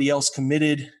somebody else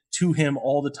committed to him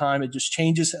all the time. It just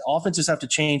changes. Offenses have to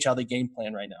change how they game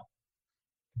plan right now.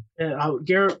 And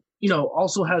Garrett,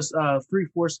 also has 3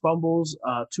 forced fumbles,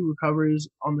 2 recoveries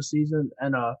on the season.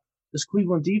 And this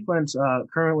Cleveland defense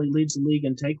currently leads the league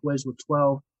in takeaways with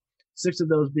 12, 6 of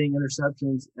those being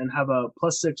interceptions, and have a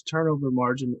 +6 turnover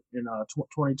margin in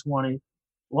 2020.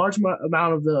 large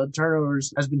amount of the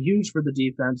turnovers has been huge for the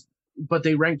defense, but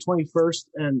they ranked 21st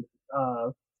and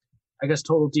I guess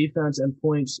total defense and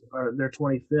points are they're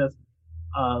 25th.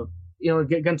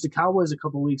 Against the Cowboys a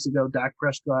couple weeks ago, Dak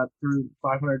Prescott threw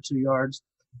 502 yards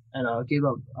and gave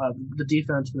up the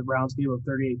defense for the Browns gave up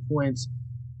 38 points.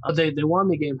 They won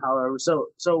the game, however. So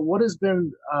what has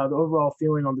been the overall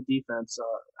feeling on the defense?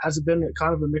 Has it been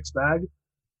kind of a mixed bag?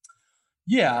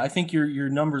 Yeah, I think your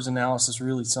numbers analysis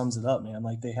really sums it up, man.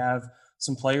 Like, they have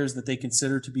some players that they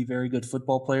consider to be very good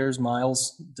football players.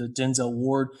 Miles, Denzel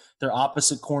Ward, their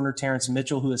opposite corner, Terrence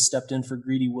Mitchell, who has stepped in for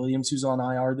Greedy Williams, who's on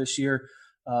IR this year.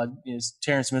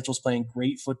 Terrence Mitchell's playing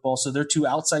great football. So they're two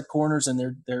outside corners, and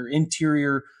their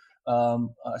interior. I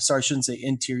shouldn't say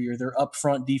interior. Their up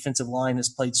front defensive line has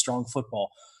played strong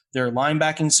football. Their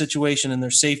linebacking situation and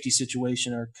their safety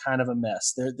situation are kind of a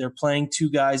mess. They're playing two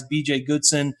guys, B.J.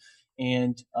 Goodson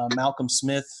and Malcolm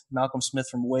Smith. Malcolm Smith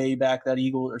from way back, that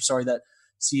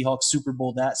Seahawks Super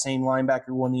Bowl. That same linebacker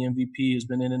won the MVP. Has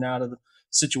been in and out of the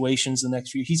situations the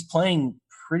next few. He's playing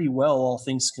pretty well, all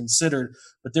things considered,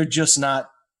 but they're just not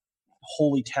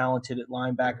wholly talented at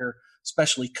linebacker,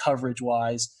 especially coverage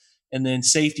wise. And then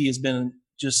safety has been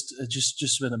just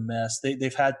been a mess.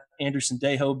 They've had Anderson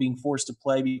Dejo being forced to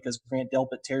play because Grant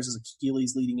Delpit tears his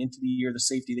Achilles leading into the year. The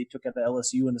safety they took out of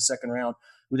LSU in the second round,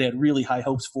 who they had really high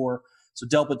hopes for. So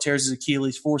Delpit tears his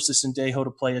Achilles, forces Dejo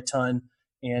to play a ton.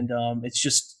 And it's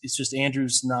just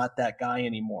Andrews not that guy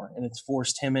anymore. And it's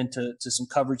forced him into some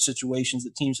coverage situations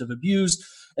that teams have abused.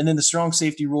 And then the strong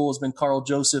safety rule has been Carl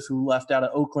Joseph, who left out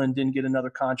of Oakland, didn't get another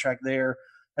contract there,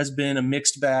 has been a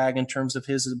mixed bag in terms of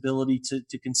his ability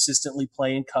to consistently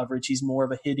play in coverage. He's more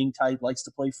of a hitting type, likes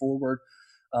to play forward.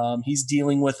 He's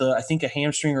dealing with, a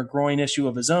hamstring or groin issue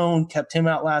of his own, kept him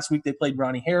out last week. They played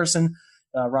Ronnie Harrison.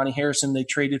 Ronnie Harrison they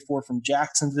traded for from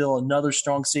Jacksonville, another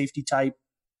strong safety type.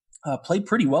 Played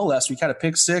pretty well last week, had a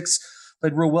pick six,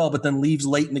 played real well, but then leaves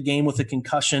late in the game with a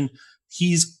concussion.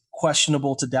 He's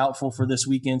questionable to doubtful for this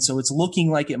weekend. So it's looking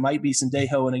like it might be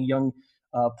Sendejo and a young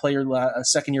player, a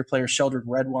second-year player, Sheldrick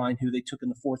Redwine, who they took in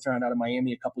the fourth round out of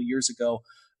Miami a couple years ago.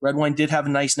 Redwine did have a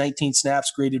nice 19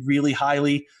 snaps, graded really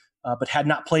highly, but had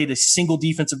not played a single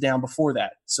defensive down before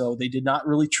that. So they did not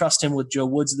really trust him with Joe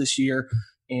Woods this year.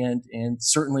 And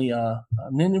certainly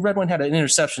Redwine had an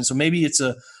interception, so maybe it's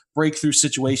a breakthrough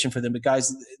situation for them. But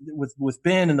guys, with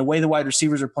Ben and the way the wide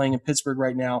receivers are playing in Pittsburgh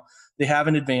right now, they have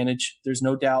an advantage. There's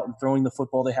no doubt in throwing the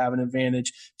football, they have an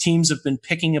advantage. Teams have been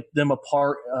picking them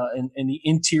apart in the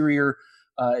interior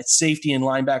safety and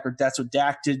linebacker. That's what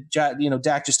Dak did.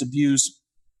 Dak just abused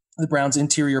the Browns'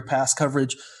 interior pass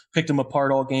coverage, picked them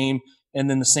apart all game. And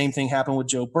then the same thing happened with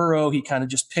Joe Burrow. He kind of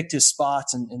just picked his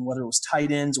spots, and whether it was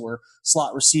tight ends or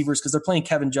slot receivers, because they're playing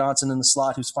Kevin Johnson in the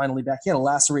slot, who's finally back. He had a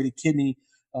lacerated kidney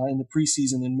in the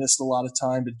preseason and missed a lot of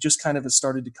time, but just kind of has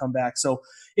started to come back. So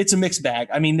it's a mixed bag.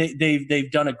 I mean, they've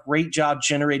done a great job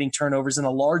generating turnovers, and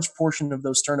a large portion of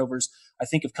those turnovers, I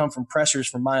think, have come from pressures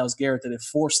from Myles Garrett that have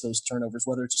forced those turnovers,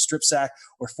 whether it's a strip sack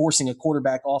or forcing a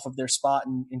quarterback off of their spot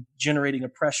and generating a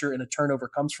pressure, and a turnover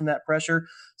comes from that pressure.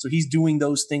 So he's doing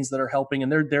those things that are helping,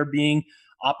 and they're being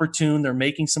opportune. They're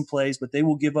making some plays, but they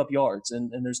will give up yards,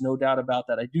 and there's no doubt about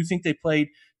that. I do think they played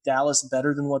Dallas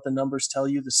better than what the numbers tell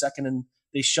you.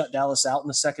 They shut Dallas out in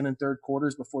the second and third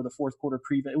quarters before the fourth quarter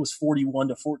prevent. It was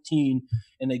 41-14,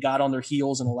 and they got on their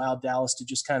heels and allowed Dallas to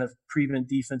just kind of prevent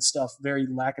defense stuff, very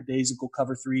lackadaisical,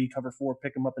 cover 3, cover 4,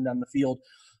 pick them up and down the field.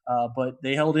 But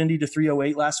they held Indy to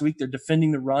 308 last week. They're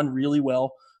defending the run really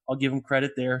well. I'll give them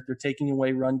credit there. They're taking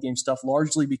away run game stuff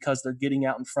largely because they're getting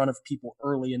out in front of people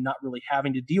early and not really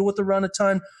having to deal with the run a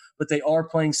ton, but they are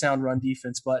playing sound run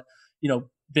defense. But,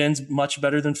 Ben's much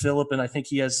better than Phillip, and I think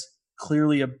he has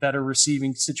clearly a better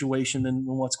receiving situation than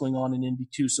what's going on in Indy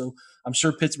too. So I'm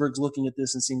sure Pittsburgh's looking at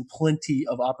this and seeing plenty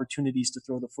of opportunities to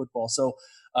throw the football. So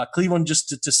Cleveland,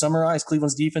 just to summarize,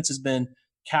 Cleveland's defense has been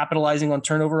capitalizing on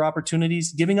turnover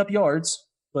opportunities, giving up yards,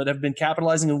 but have been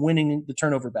capitalizing and winning the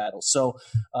turnover battles. So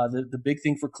the big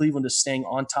thing for Cleveland is staying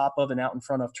on top of and out in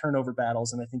front of turnover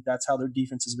battles. And I think that's how their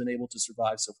defense has been able to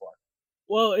survive so far.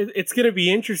 Well, it's going to be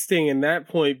interesting in that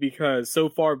point because so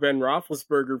far Ben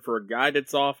Roethlisberger, for a guy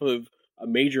that's off of a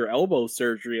major elbow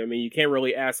surgery, I mean, you can't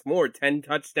really ask more. 10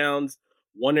 touchdowns,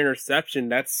 1 interception.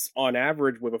 That's on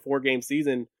average with a 4-game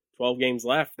season, 12 games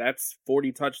left. That's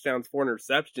 40 touchdowns, 4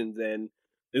 interceptions. And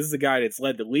this is a guy that's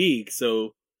led the league.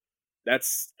 So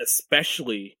that's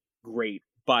especially great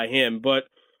by him. But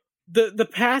the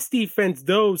pass defense,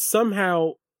 though,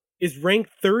 somehow is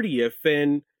ranked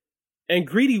 30th. And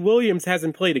Greedy Williams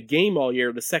hasn't played a game all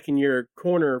year, the second-year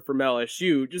corner from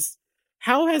LSU. Just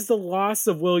how has the loss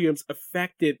of Williams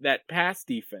affected that pass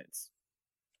defense?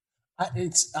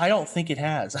 I don't think it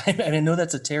has. I know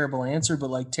that's a terrible answer, but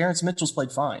like Terrence Mitchell's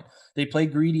played fine. They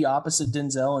played Greedy opposite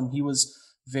Denzel, and he was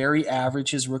very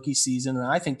average his rookie season. And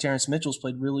I think Terrence Mitchell's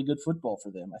played really good football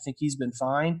for them. I think he's been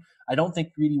fine. I don't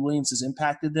think Greedy Williams has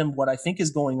impacted them. What I think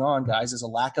is going on, guys, is a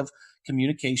lack of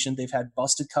communication. They've had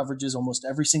busted coverages almost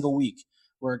every single week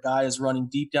where a guy is running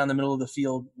deep down the middle of the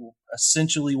field,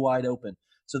 essentially wide open.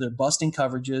 So they're busting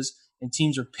coverages, and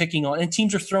teams are picking on, and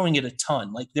teams are throwing it a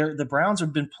ton. Like the Browns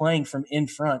have been playing from in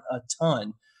front a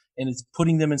ton, and it's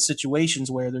putting them in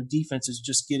situations where their defense is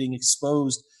just getting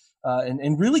exposed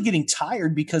and really getting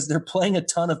tired because they're playing a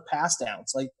ton of pass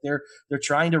downs. Like they're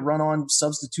trying to run on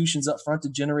substitutions up front to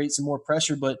generate some more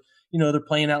pressure, but they're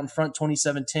playing out in front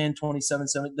 27-10,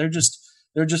 27-7.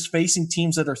 They're just facing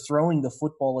teams that are throwing the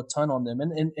football a ton on them.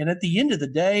 And at the end of the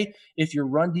day, if your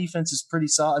run defense is pretty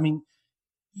solid, I mean,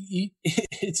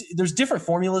 there's different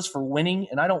formulas for winning,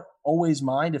 and I don't always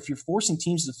mind. If you're forcing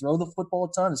teams to throw the football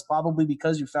a ton, it's probably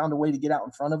because you found a way to get out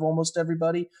in front of almost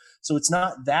everybody. So it's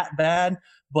not that bad,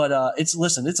 but it's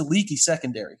a leaky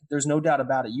secondary. There's no doubt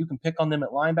about it. You can pick on them at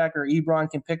linebacker. Ebron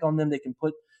can pick on them. They can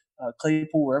put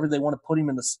Claypool wherever they want to put him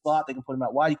in the slot. They can put him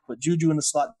out wide. You can put Juju in the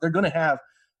slot. They're going to have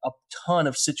a ton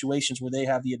of situations where they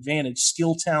have the advantage,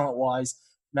 skill talent-wise,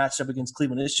 matched up against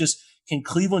Cleveland. It's just, can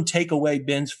Cleveland take away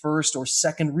Ben's first or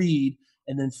second read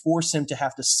and then force him to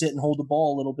have to sit and hold the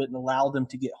ball a little bit and allow them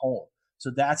to get home?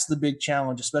 So that's the big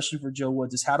challenge, especially for Joe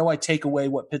Woods, is how do I take away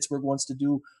what Pittsburgh wants to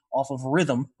do off of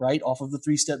rhythm, right? Off of the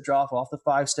 3-step drop, off the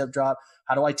 5-step drop.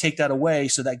 How do I take that away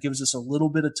so that gives us a little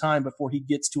bit of time before he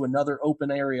gets to another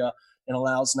open area and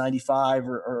allows 95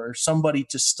 or somebody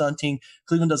to stunting?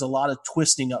 Cleveland does a lot of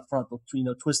twisting up front.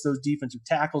 They'll twist those defensive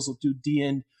tackles. They'll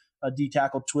do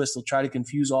D-tackle twist. They'll try to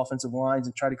confuse offensive lines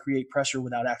and try to create pressure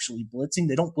without actually blitzing.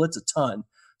 They don't blitz a ton.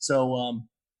 So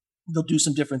they'll do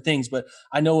some different things. But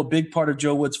I know a big part of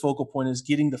Joe Woods' focal point is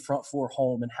getting the front four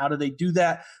home. And how do they do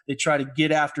that? They try to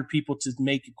get after people to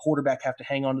make a quarterback have to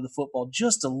hang on to the football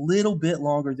just a little bit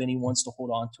longer than he wants to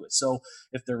hold on to it. So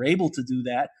if they're able to do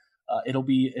that, it'll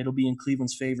be in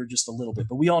Cleveland's favor just a little bit.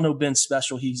 But we all know Ben's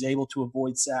special. He's able to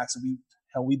avoid sacks.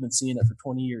 We've been seeing it for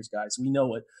 20 years, guys. We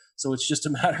know it. So it's just a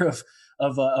matter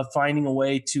of finding a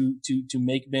way to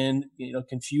make Ben,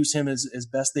 confuse him as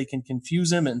best they can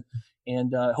confuse him,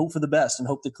 and hope for the best, and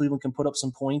hope that Cleveland can put up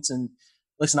some points. And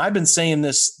listen, I've been saying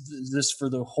this for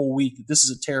the whole week, that this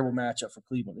is a terrible matchup for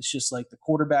Cleveland. It's just like the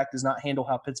quarterback does not handle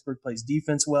how Pittsburgh plays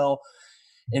defense well.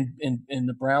 And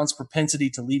the Browns' propensity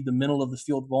to leave the middle of the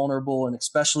field vulnerable, and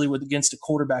especially against a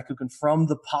quarterback who can from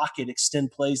the pocket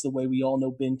extend plays the way we all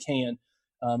know Ben can.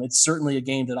 It's certainly a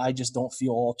game that I just don't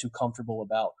feel all too comfortable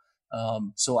about.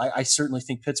 So I certainly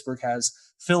think Pittsburgh has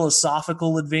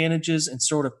philosophical advantages and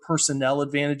sort of personnel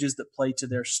advantages that play to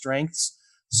their strengths.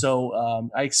 So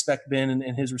I expect Ben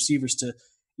and his receivers to,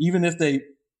 even if they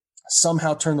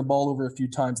somehow turn the ball over a few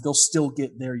times, they'll still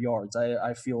get their yards.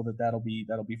 I feel that'll be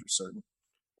for certain.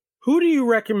 Who do you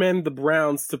recommend the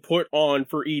Browns to put on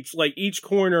for each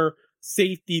corner,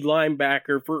 safety,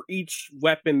 linebacker, for each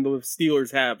weapon the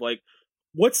Steelers have? Like,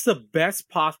 what's the best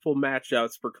possible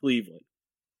matchups for Cleveland?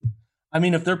 I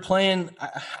mean, if they're playing,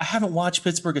 I haven't watched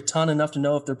Pittsburgh a ton enough to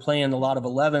know if they're playing a lot of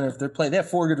 11, or if they have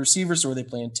 4 good receivers, or are they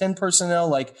playing 10 personnel?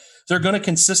 Like, they're going to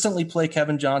consistently play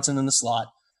Kevin Johnson in the slot.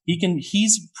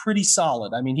 He's pretty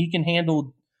solid. I mean, he can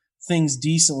handle things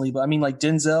decently, but I mean, like,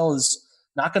 Denzel is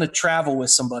not going to travel with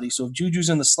somebody. So if Juju's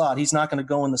in the slot, he's not going to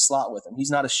go in the slot with him.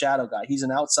 He's not a shadow guy. He's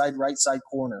an outside right side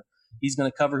corner. He's going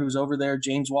to cover who's over there,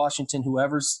 James Washington,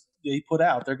 whoever's they put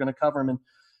out, they're going to cover him. And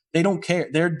they don't care.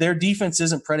 Their defense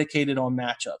isn't predicated on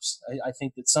matchups. I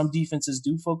think that some defenses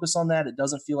do focus on that. It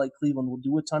doesn't feel like Cleveland will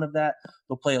do a ton of that.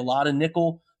 They'll play a lot of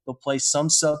nickel. They'll play some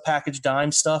sub-package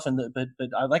dime stuff. But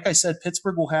like I said,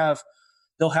 Pittsburgh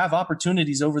they'll have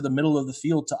opportunities over the middle of the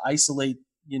field to isolate,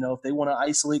 if they want to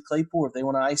isolate Claypool, if they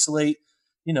want to isolate,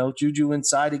 Juju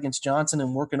inside against Johnson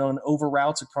and working on over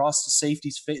routes across the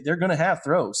safeties. They're going to have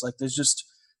throws. Like, there's just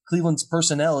Cleveland's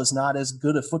personnel is not as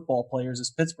good of football players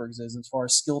as Pittsburgh's is as far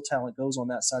as skill talent goes on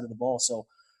that side of the ball. So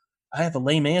I have a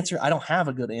lame answer. I don't have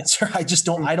a good answer. I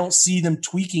don't see them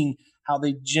tweaking how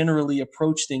they generally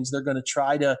approach things. They're going to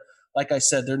try to, like I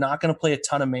said, they're not going to play a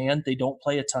ton of man. They don't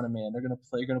play a ton of man. They're going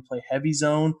to play heavy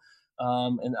zone.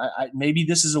 And maybe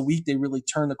this is a week they really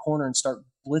turn the corner and start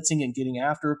blitzing and getting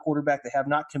after a quarterback. They have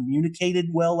not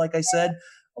communicated well, like I said,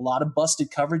 a lot of busted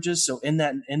coverages. So in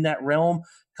that realm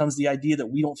comes the idea that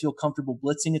we don't feel comfortable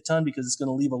blitzing a ton because it's going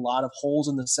to leave a lot of holes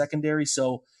in the secondary.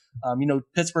 So,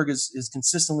 Pittsburgh has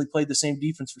consistently played the same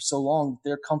defense for so long that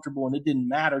they're comfortable, and it didn't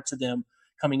matter to them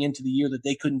coming into the year that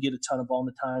they couldn't get a ton of ball in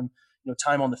the time.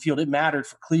 time on the field. It mattered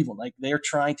for Cleveland. Like, they're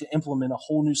trying to implement a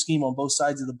whole new scheme on both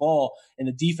sides of the ball, and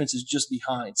the defense is just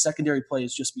behind. Secondary play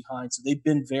is just behind. So they've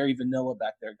been very vanilla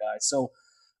back there, guys. So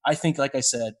I think, like I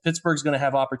said, Pittsburgh's going to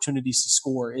have opportunities to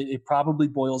score. It probably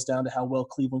boils down to how well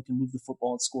Cleveland can move the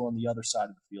football and score on the other side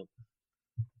of the field.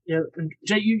 Yeah, and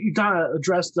Jay, you kind of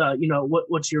addressed,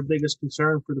 what's your biggest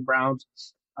concern for the Browns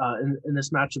in this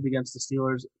matchup against the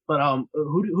Steelers. But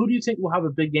who do you think will have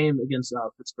a big game against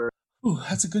Pittsburgh? Ooh,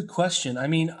 that's a good question. I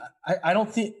mean, I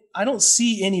don't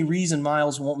see any reason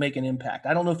Miles won't make an impact.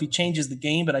 I don't know if he changes the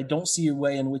game, but I don't see a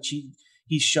way in which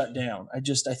he's shut down. I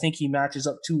think he matches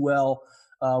up too well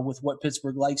with what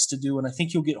Pittsburgh likes to do, and I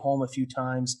think he'll get home a few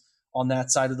times on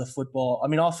that side of the football. I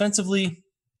mean, offensively,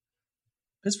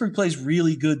 Pittsburgh plays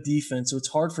really good defense, so it's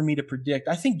hard for me to predict.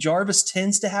 I think Jarvis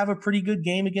tends to have a pretty good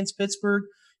game against Pittsburgh.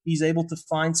 He's able to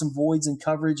find some voids in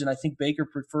coverage, and I think Baker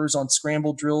prefers on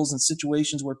scramble drills and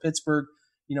situations where Pittsburgh,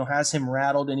 has him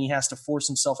rattled and he has to force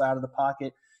himself out of the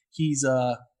pocket. He's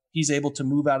able to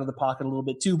move out of the pocket a little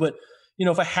bit too. But,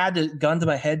 if I had to, gun to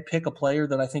my head, pick a player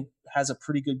that I think has a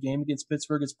pretty good game against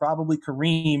Pittsburgh, it's probably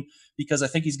Kareem, because I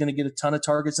think he's going to get a ton of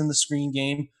targets in the screen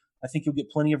game. I think he'll get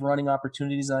plenty of running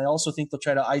opportunities, and I also think they'll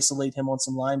try to isolate him on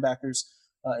some linebackers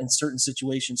in certain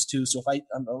situations too. So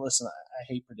listen, I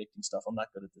hate predicting stuff. I'm not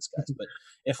good at this, guys. But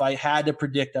if I had to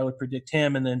predict, I would predict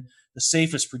him. And then the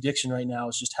safest prediction right now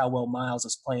is just how well Miles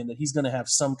is playing, that he's going to have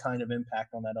some kind of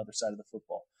impact on that other side of the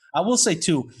football. I will say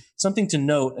too, something to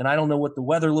note, and I don't know what the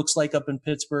weather looks like up in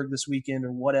Pittsburgh this weekend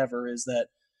or whatever, is that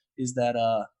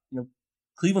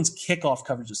Cleveland's kickoff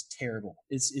coverage is terrible.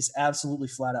 It's absolutely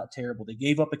flat out terrible. They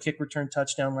gave up a kick return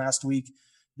touchdown last week.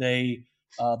 The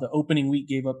opening week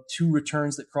gave up 2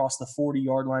 returns that crossed the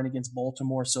 40-yard line against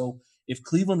Baltimore. So if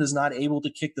Cleveland is not able to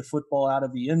kick the football out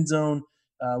of the end zone,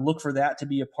 look for that to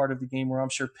be a part of the game where I'm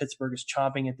sure Pittsburgh is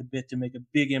chomping at the bit to make a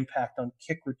big impact on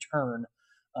kick return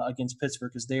against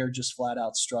Pittsburgh, because they are just flat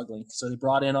out struggling. So they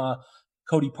brought in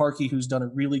Cody Parkey, who's done a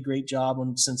really great job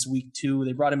since week 2.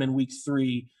 They brought him in week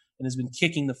 3 and has been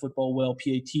kicking the football well,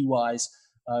 PAT-wise.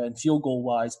 And field goal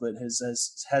wise, but has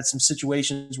had some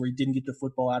situations where he didn't get the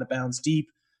football out of bounds deep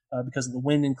because of the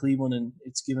wind in Cleveland, and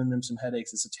it's given them some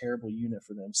headaches. It's a terrible unit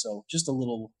for them. So just a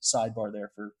little sidebar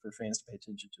there for fans to pay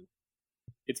attention to.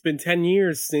 It's been 10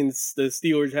 years since the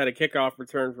Steelers had a kickoff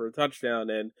return for a touchdown,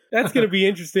 and that's going to be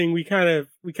interesting. We kind of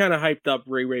hyped up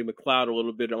Ray McCloud a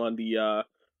little bit on the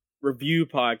review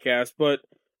podcast, but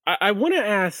I want to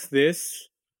ask this.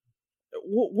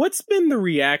 What's been the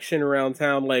reaction around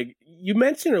town? Like, you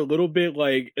mentioned a little bit,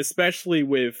 like, especially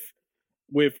with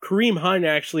Kareem Hunt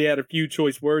actually had a few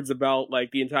choice words about,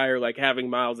 like, the entire, like, having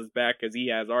Miles' back because he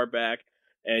has our back.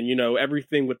 And,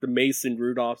 everything with the Mason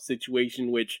Rudolph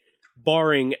situation, which,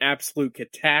 barring absolute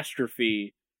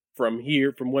catastrophe from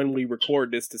when we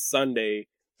record this to Sunday,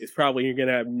 is probably going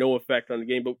to have no effect on the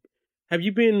game. But have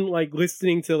you been, like,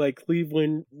 listening to, like,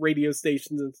 Cleveland radio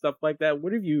stations and stuff like that?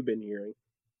 What have you been hearing?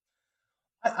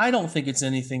 I don't think it's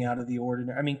anything out of the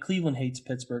ordinary. I mean, Cleveland hates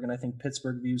Pittsburgh, and I think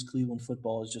Pittsburgh views Cleveland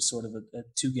football as just sort of a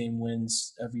 2-game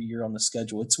wins every year on the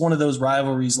schedule. It's one of those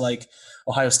rivalries like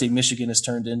Ohio State-Michigan has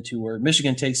turned into, where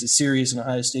Michigan takes it serious and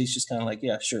Ohio State's just kind of like,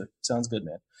 yeah, sure, sounds good,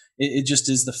 man. It just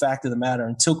is the fact of the matter.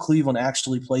 Until Cleveland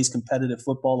actually plays competitive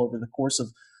football over the course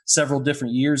of several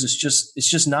different years, it's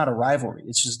just not a rivalry.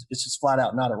 It's just flat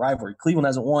out not a rivalry. Cleveland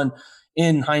hasn't won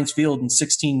in Heinz Field in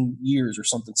 16 years or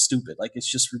something stupid. Like,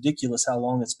 it's just ridiculous how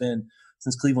long it's been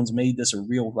since Cleveland's made this a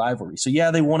real rivalry. So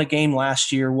yeah, they won a game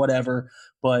last year, whatever,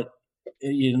 but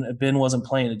Ben wasn't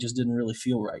playing. It just didn't really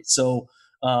feel right. So,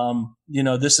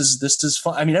 this is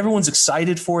fun. I mean, everyone's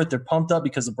excited for it. They're pumped up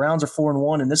because the Browns are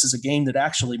 4-1, and this is a game that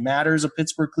actually matters, a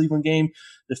Pittsburgh-Cleveland game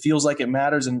that feels like it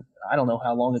matters. And I don't know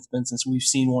how long it's been since we've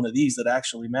seen one of these that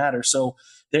actually matter. So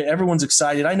everyone's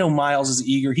excited. I know Miles is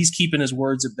eager. He's keeping his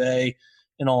words at bay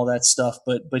and all that stuff,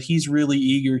 but he's really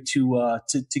eager to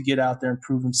get out there and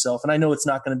prove himself. And I know it's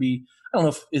not going to be, I don't know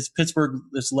if it's Pittsburgh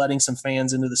that's letting some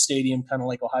fans into the stadium, kind of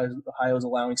like Ohio's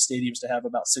allowing stadiums to have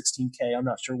about 16K. I'm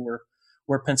not sure where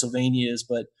Pennsylvania is,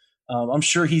 but I'm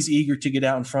sure he's eager to get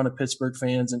out in front of Pittsburgh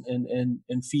fans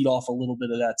and feed off a little bit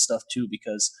of that stuff too,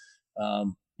 because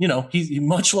he's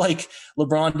much like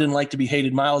LeBron didn't like to be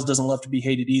hated. Miles doesn't love to be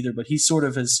hated either, but he sort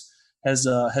of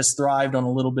has thrived on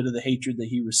a little bit of the hatred that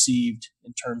he received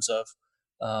in terms of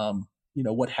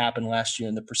what happened last year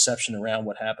and the perception around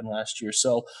what happened last year.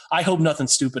 So I hope nothing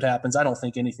stupid happens. I don't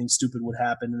think anything stupid would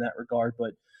happen in that regard,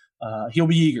 but he'll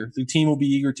be eager. The team will be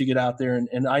eager to get out there.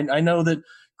 And I know that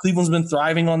Cleveland's been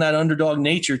thriving on that underdog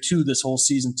nature too this whole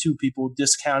season too. People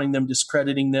discounting them,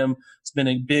 discrediting them. It's been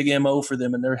a big MO for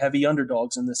them, and they're heavy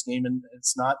underdogs in this game. And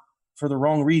it's not for the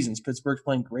wrong reasons. Pittsburgh's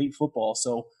playing great football,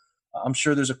 so I'm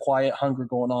sure there's a quiet hunger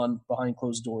going on behind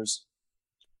closed doors.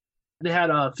 They had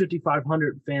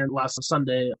 5,500 fans last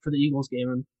Sunday for the Eagles game,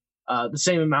 and the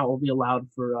same amount will be allowed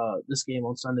for this game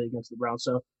on Sunday against the Browns.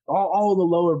 So all the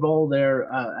lower bowl there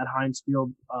at Heinz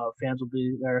Field, fans will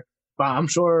be there. But I'm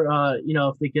sure,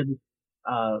 if they could,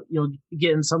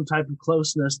 get in some type of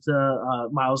closeness to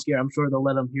Myles Garrett, I'm sure they'll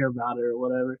let him hear about it or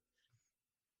whatever.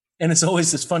 And it's always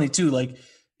just funny too, like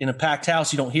in a packed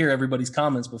house, you don't hear everybody's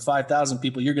comments, but 5,000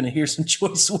 people, you're going to hear some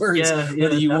choice words,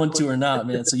 whether you want to or not,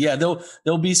 man. So yeah,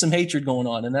 there'll be some hatred going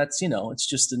on, and that's, it's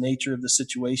just the nature of the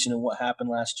situation and what happened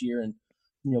last year. And,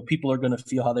 people are going to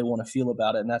feel how they want to feel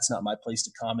about it, and that's not my place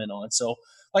to comment on. So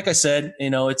like I said,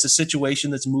 it's a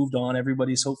situation that's moved on.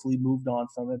 Everybody's hopefully moved on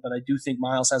from it, but I do think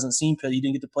Myles hasn't seen Pitt. He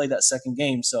didn't get to play that second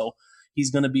game, so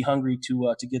he's going to be hungry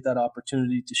to get that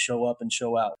opportunity to show up and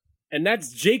show out. And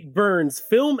that's Jake Burns,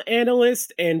 film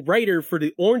analyst and writer for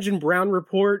the Orange and Brown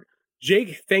Report.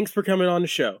 Jake, thanks for coming on the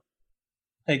show.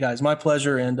 Hey guys, my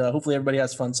pleasure, and hopefully everybody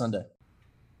has fun Sunday.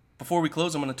 Before we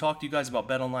close, I'm going to talk to you guys about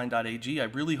betonline.ag. I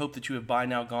really hope that you have by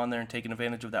now gone there and taken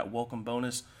advantage of that welcome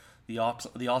bonus, the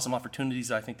awesome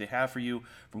opportunities I think they have for you,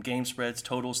 from game spreads,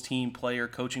 totals, team, player,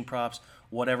 coaching props,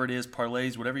 whatever it is,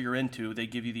 parlays, whatever you're into. They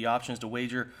give you the options to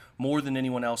wager more than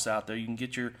anyone else out there. You can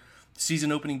get your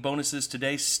season opening bonuses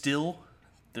today.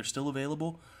 They're still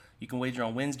available. You can wager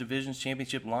on wins, divisions,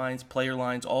 championship lines, player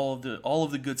lines. All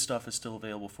of the good stuff is still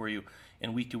available for you.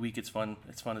 And week to week, it's fun.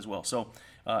 It's fun as well. So,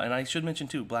 and I should mention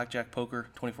too, blackjack, poker,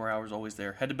 24 hours always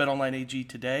there. Head to BetOnline.ag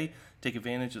today. Take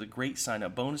advantage of the great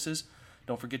sign-up bonuses.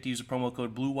 Don't forget to use the promo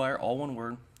code BlueWire, all one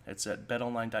word. It's at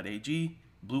BetOnline.ag.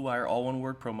 BlueWire, all one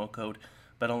word. Promo code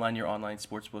BetOnline, your online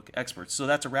sportsbook experts. So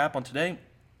that's a wrap on today.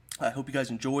 I hope you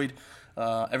guys enjoyed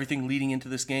everything leading into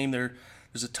this game.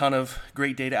 There's a ton of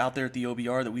great data out there at the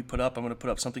OBR that we put up. I'm going to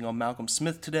put up something on Malcolm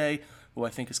Smith today, who I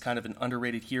think is kind of an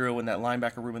underrated hero in that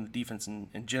linebacker room and the defense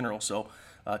in general. So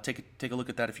take a look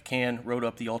at that if you can. Wrote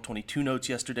up the All-22 notes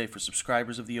yesterday for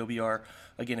subscribers of the OBR.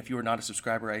 Again, if you are not a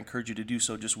subscriber, I encourage you to do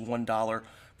so. Just $1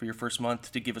 for your first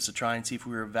month to give us a try and see if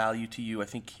we are of value to you. I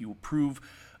think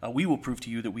we will prove to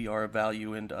you that we are of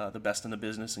value and the best in the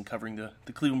business and covering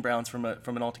the Cleveland Browns from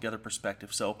an altogether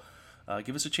perspective. So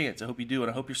give us a chance. I hope you do, and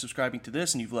I hope you're subscribing to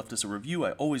this and you've left us a review.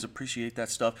 I always appreciate that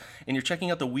stuff. And you're checking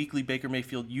out the weekly Baker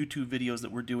Mayfield YouTube videos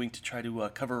that we're doing to try to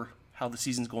cover how the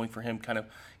season's going for him, kind of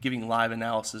giving live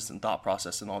analysis and thought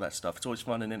process and all that stuff. It's always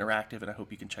fun and interactive, and I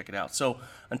hope you can check it out. So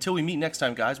until we meet next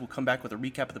time, guys, we'll come back with a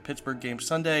recap of the Pittsburgh game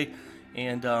Sunday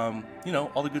and,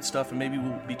 all the good stuff, and maybe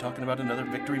we'll be talking about another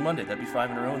Victory Monday. That'd be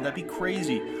 5 in a row, and that'd be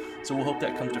crazy. So we'll hope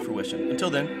that comes to fruition. Until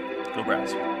then, go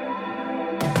Browns.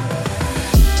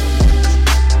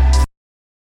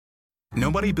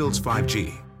 Nobody builds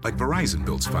 5G like Verizon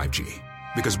builds 5G,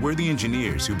 because we're the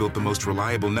engineers who built the most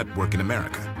reliable network in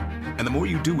America. And the more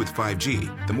you do with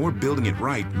 5G, the more building it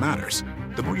right matters.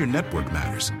 The more your network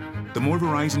matters. The more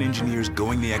Verizon engineers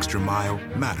going the extra mile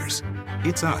matters.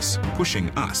 It's us pushing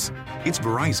us. It's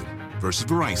Verizon versus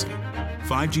Verizon.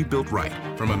 5G built right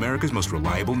from America's most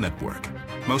reliable network.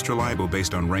 Most reliable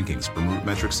based on rankings from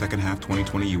RootMetrics second half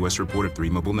 2020 U.S. report of 3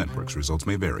 mobile networks. Results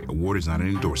may vary. Award is not an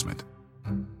endorsement.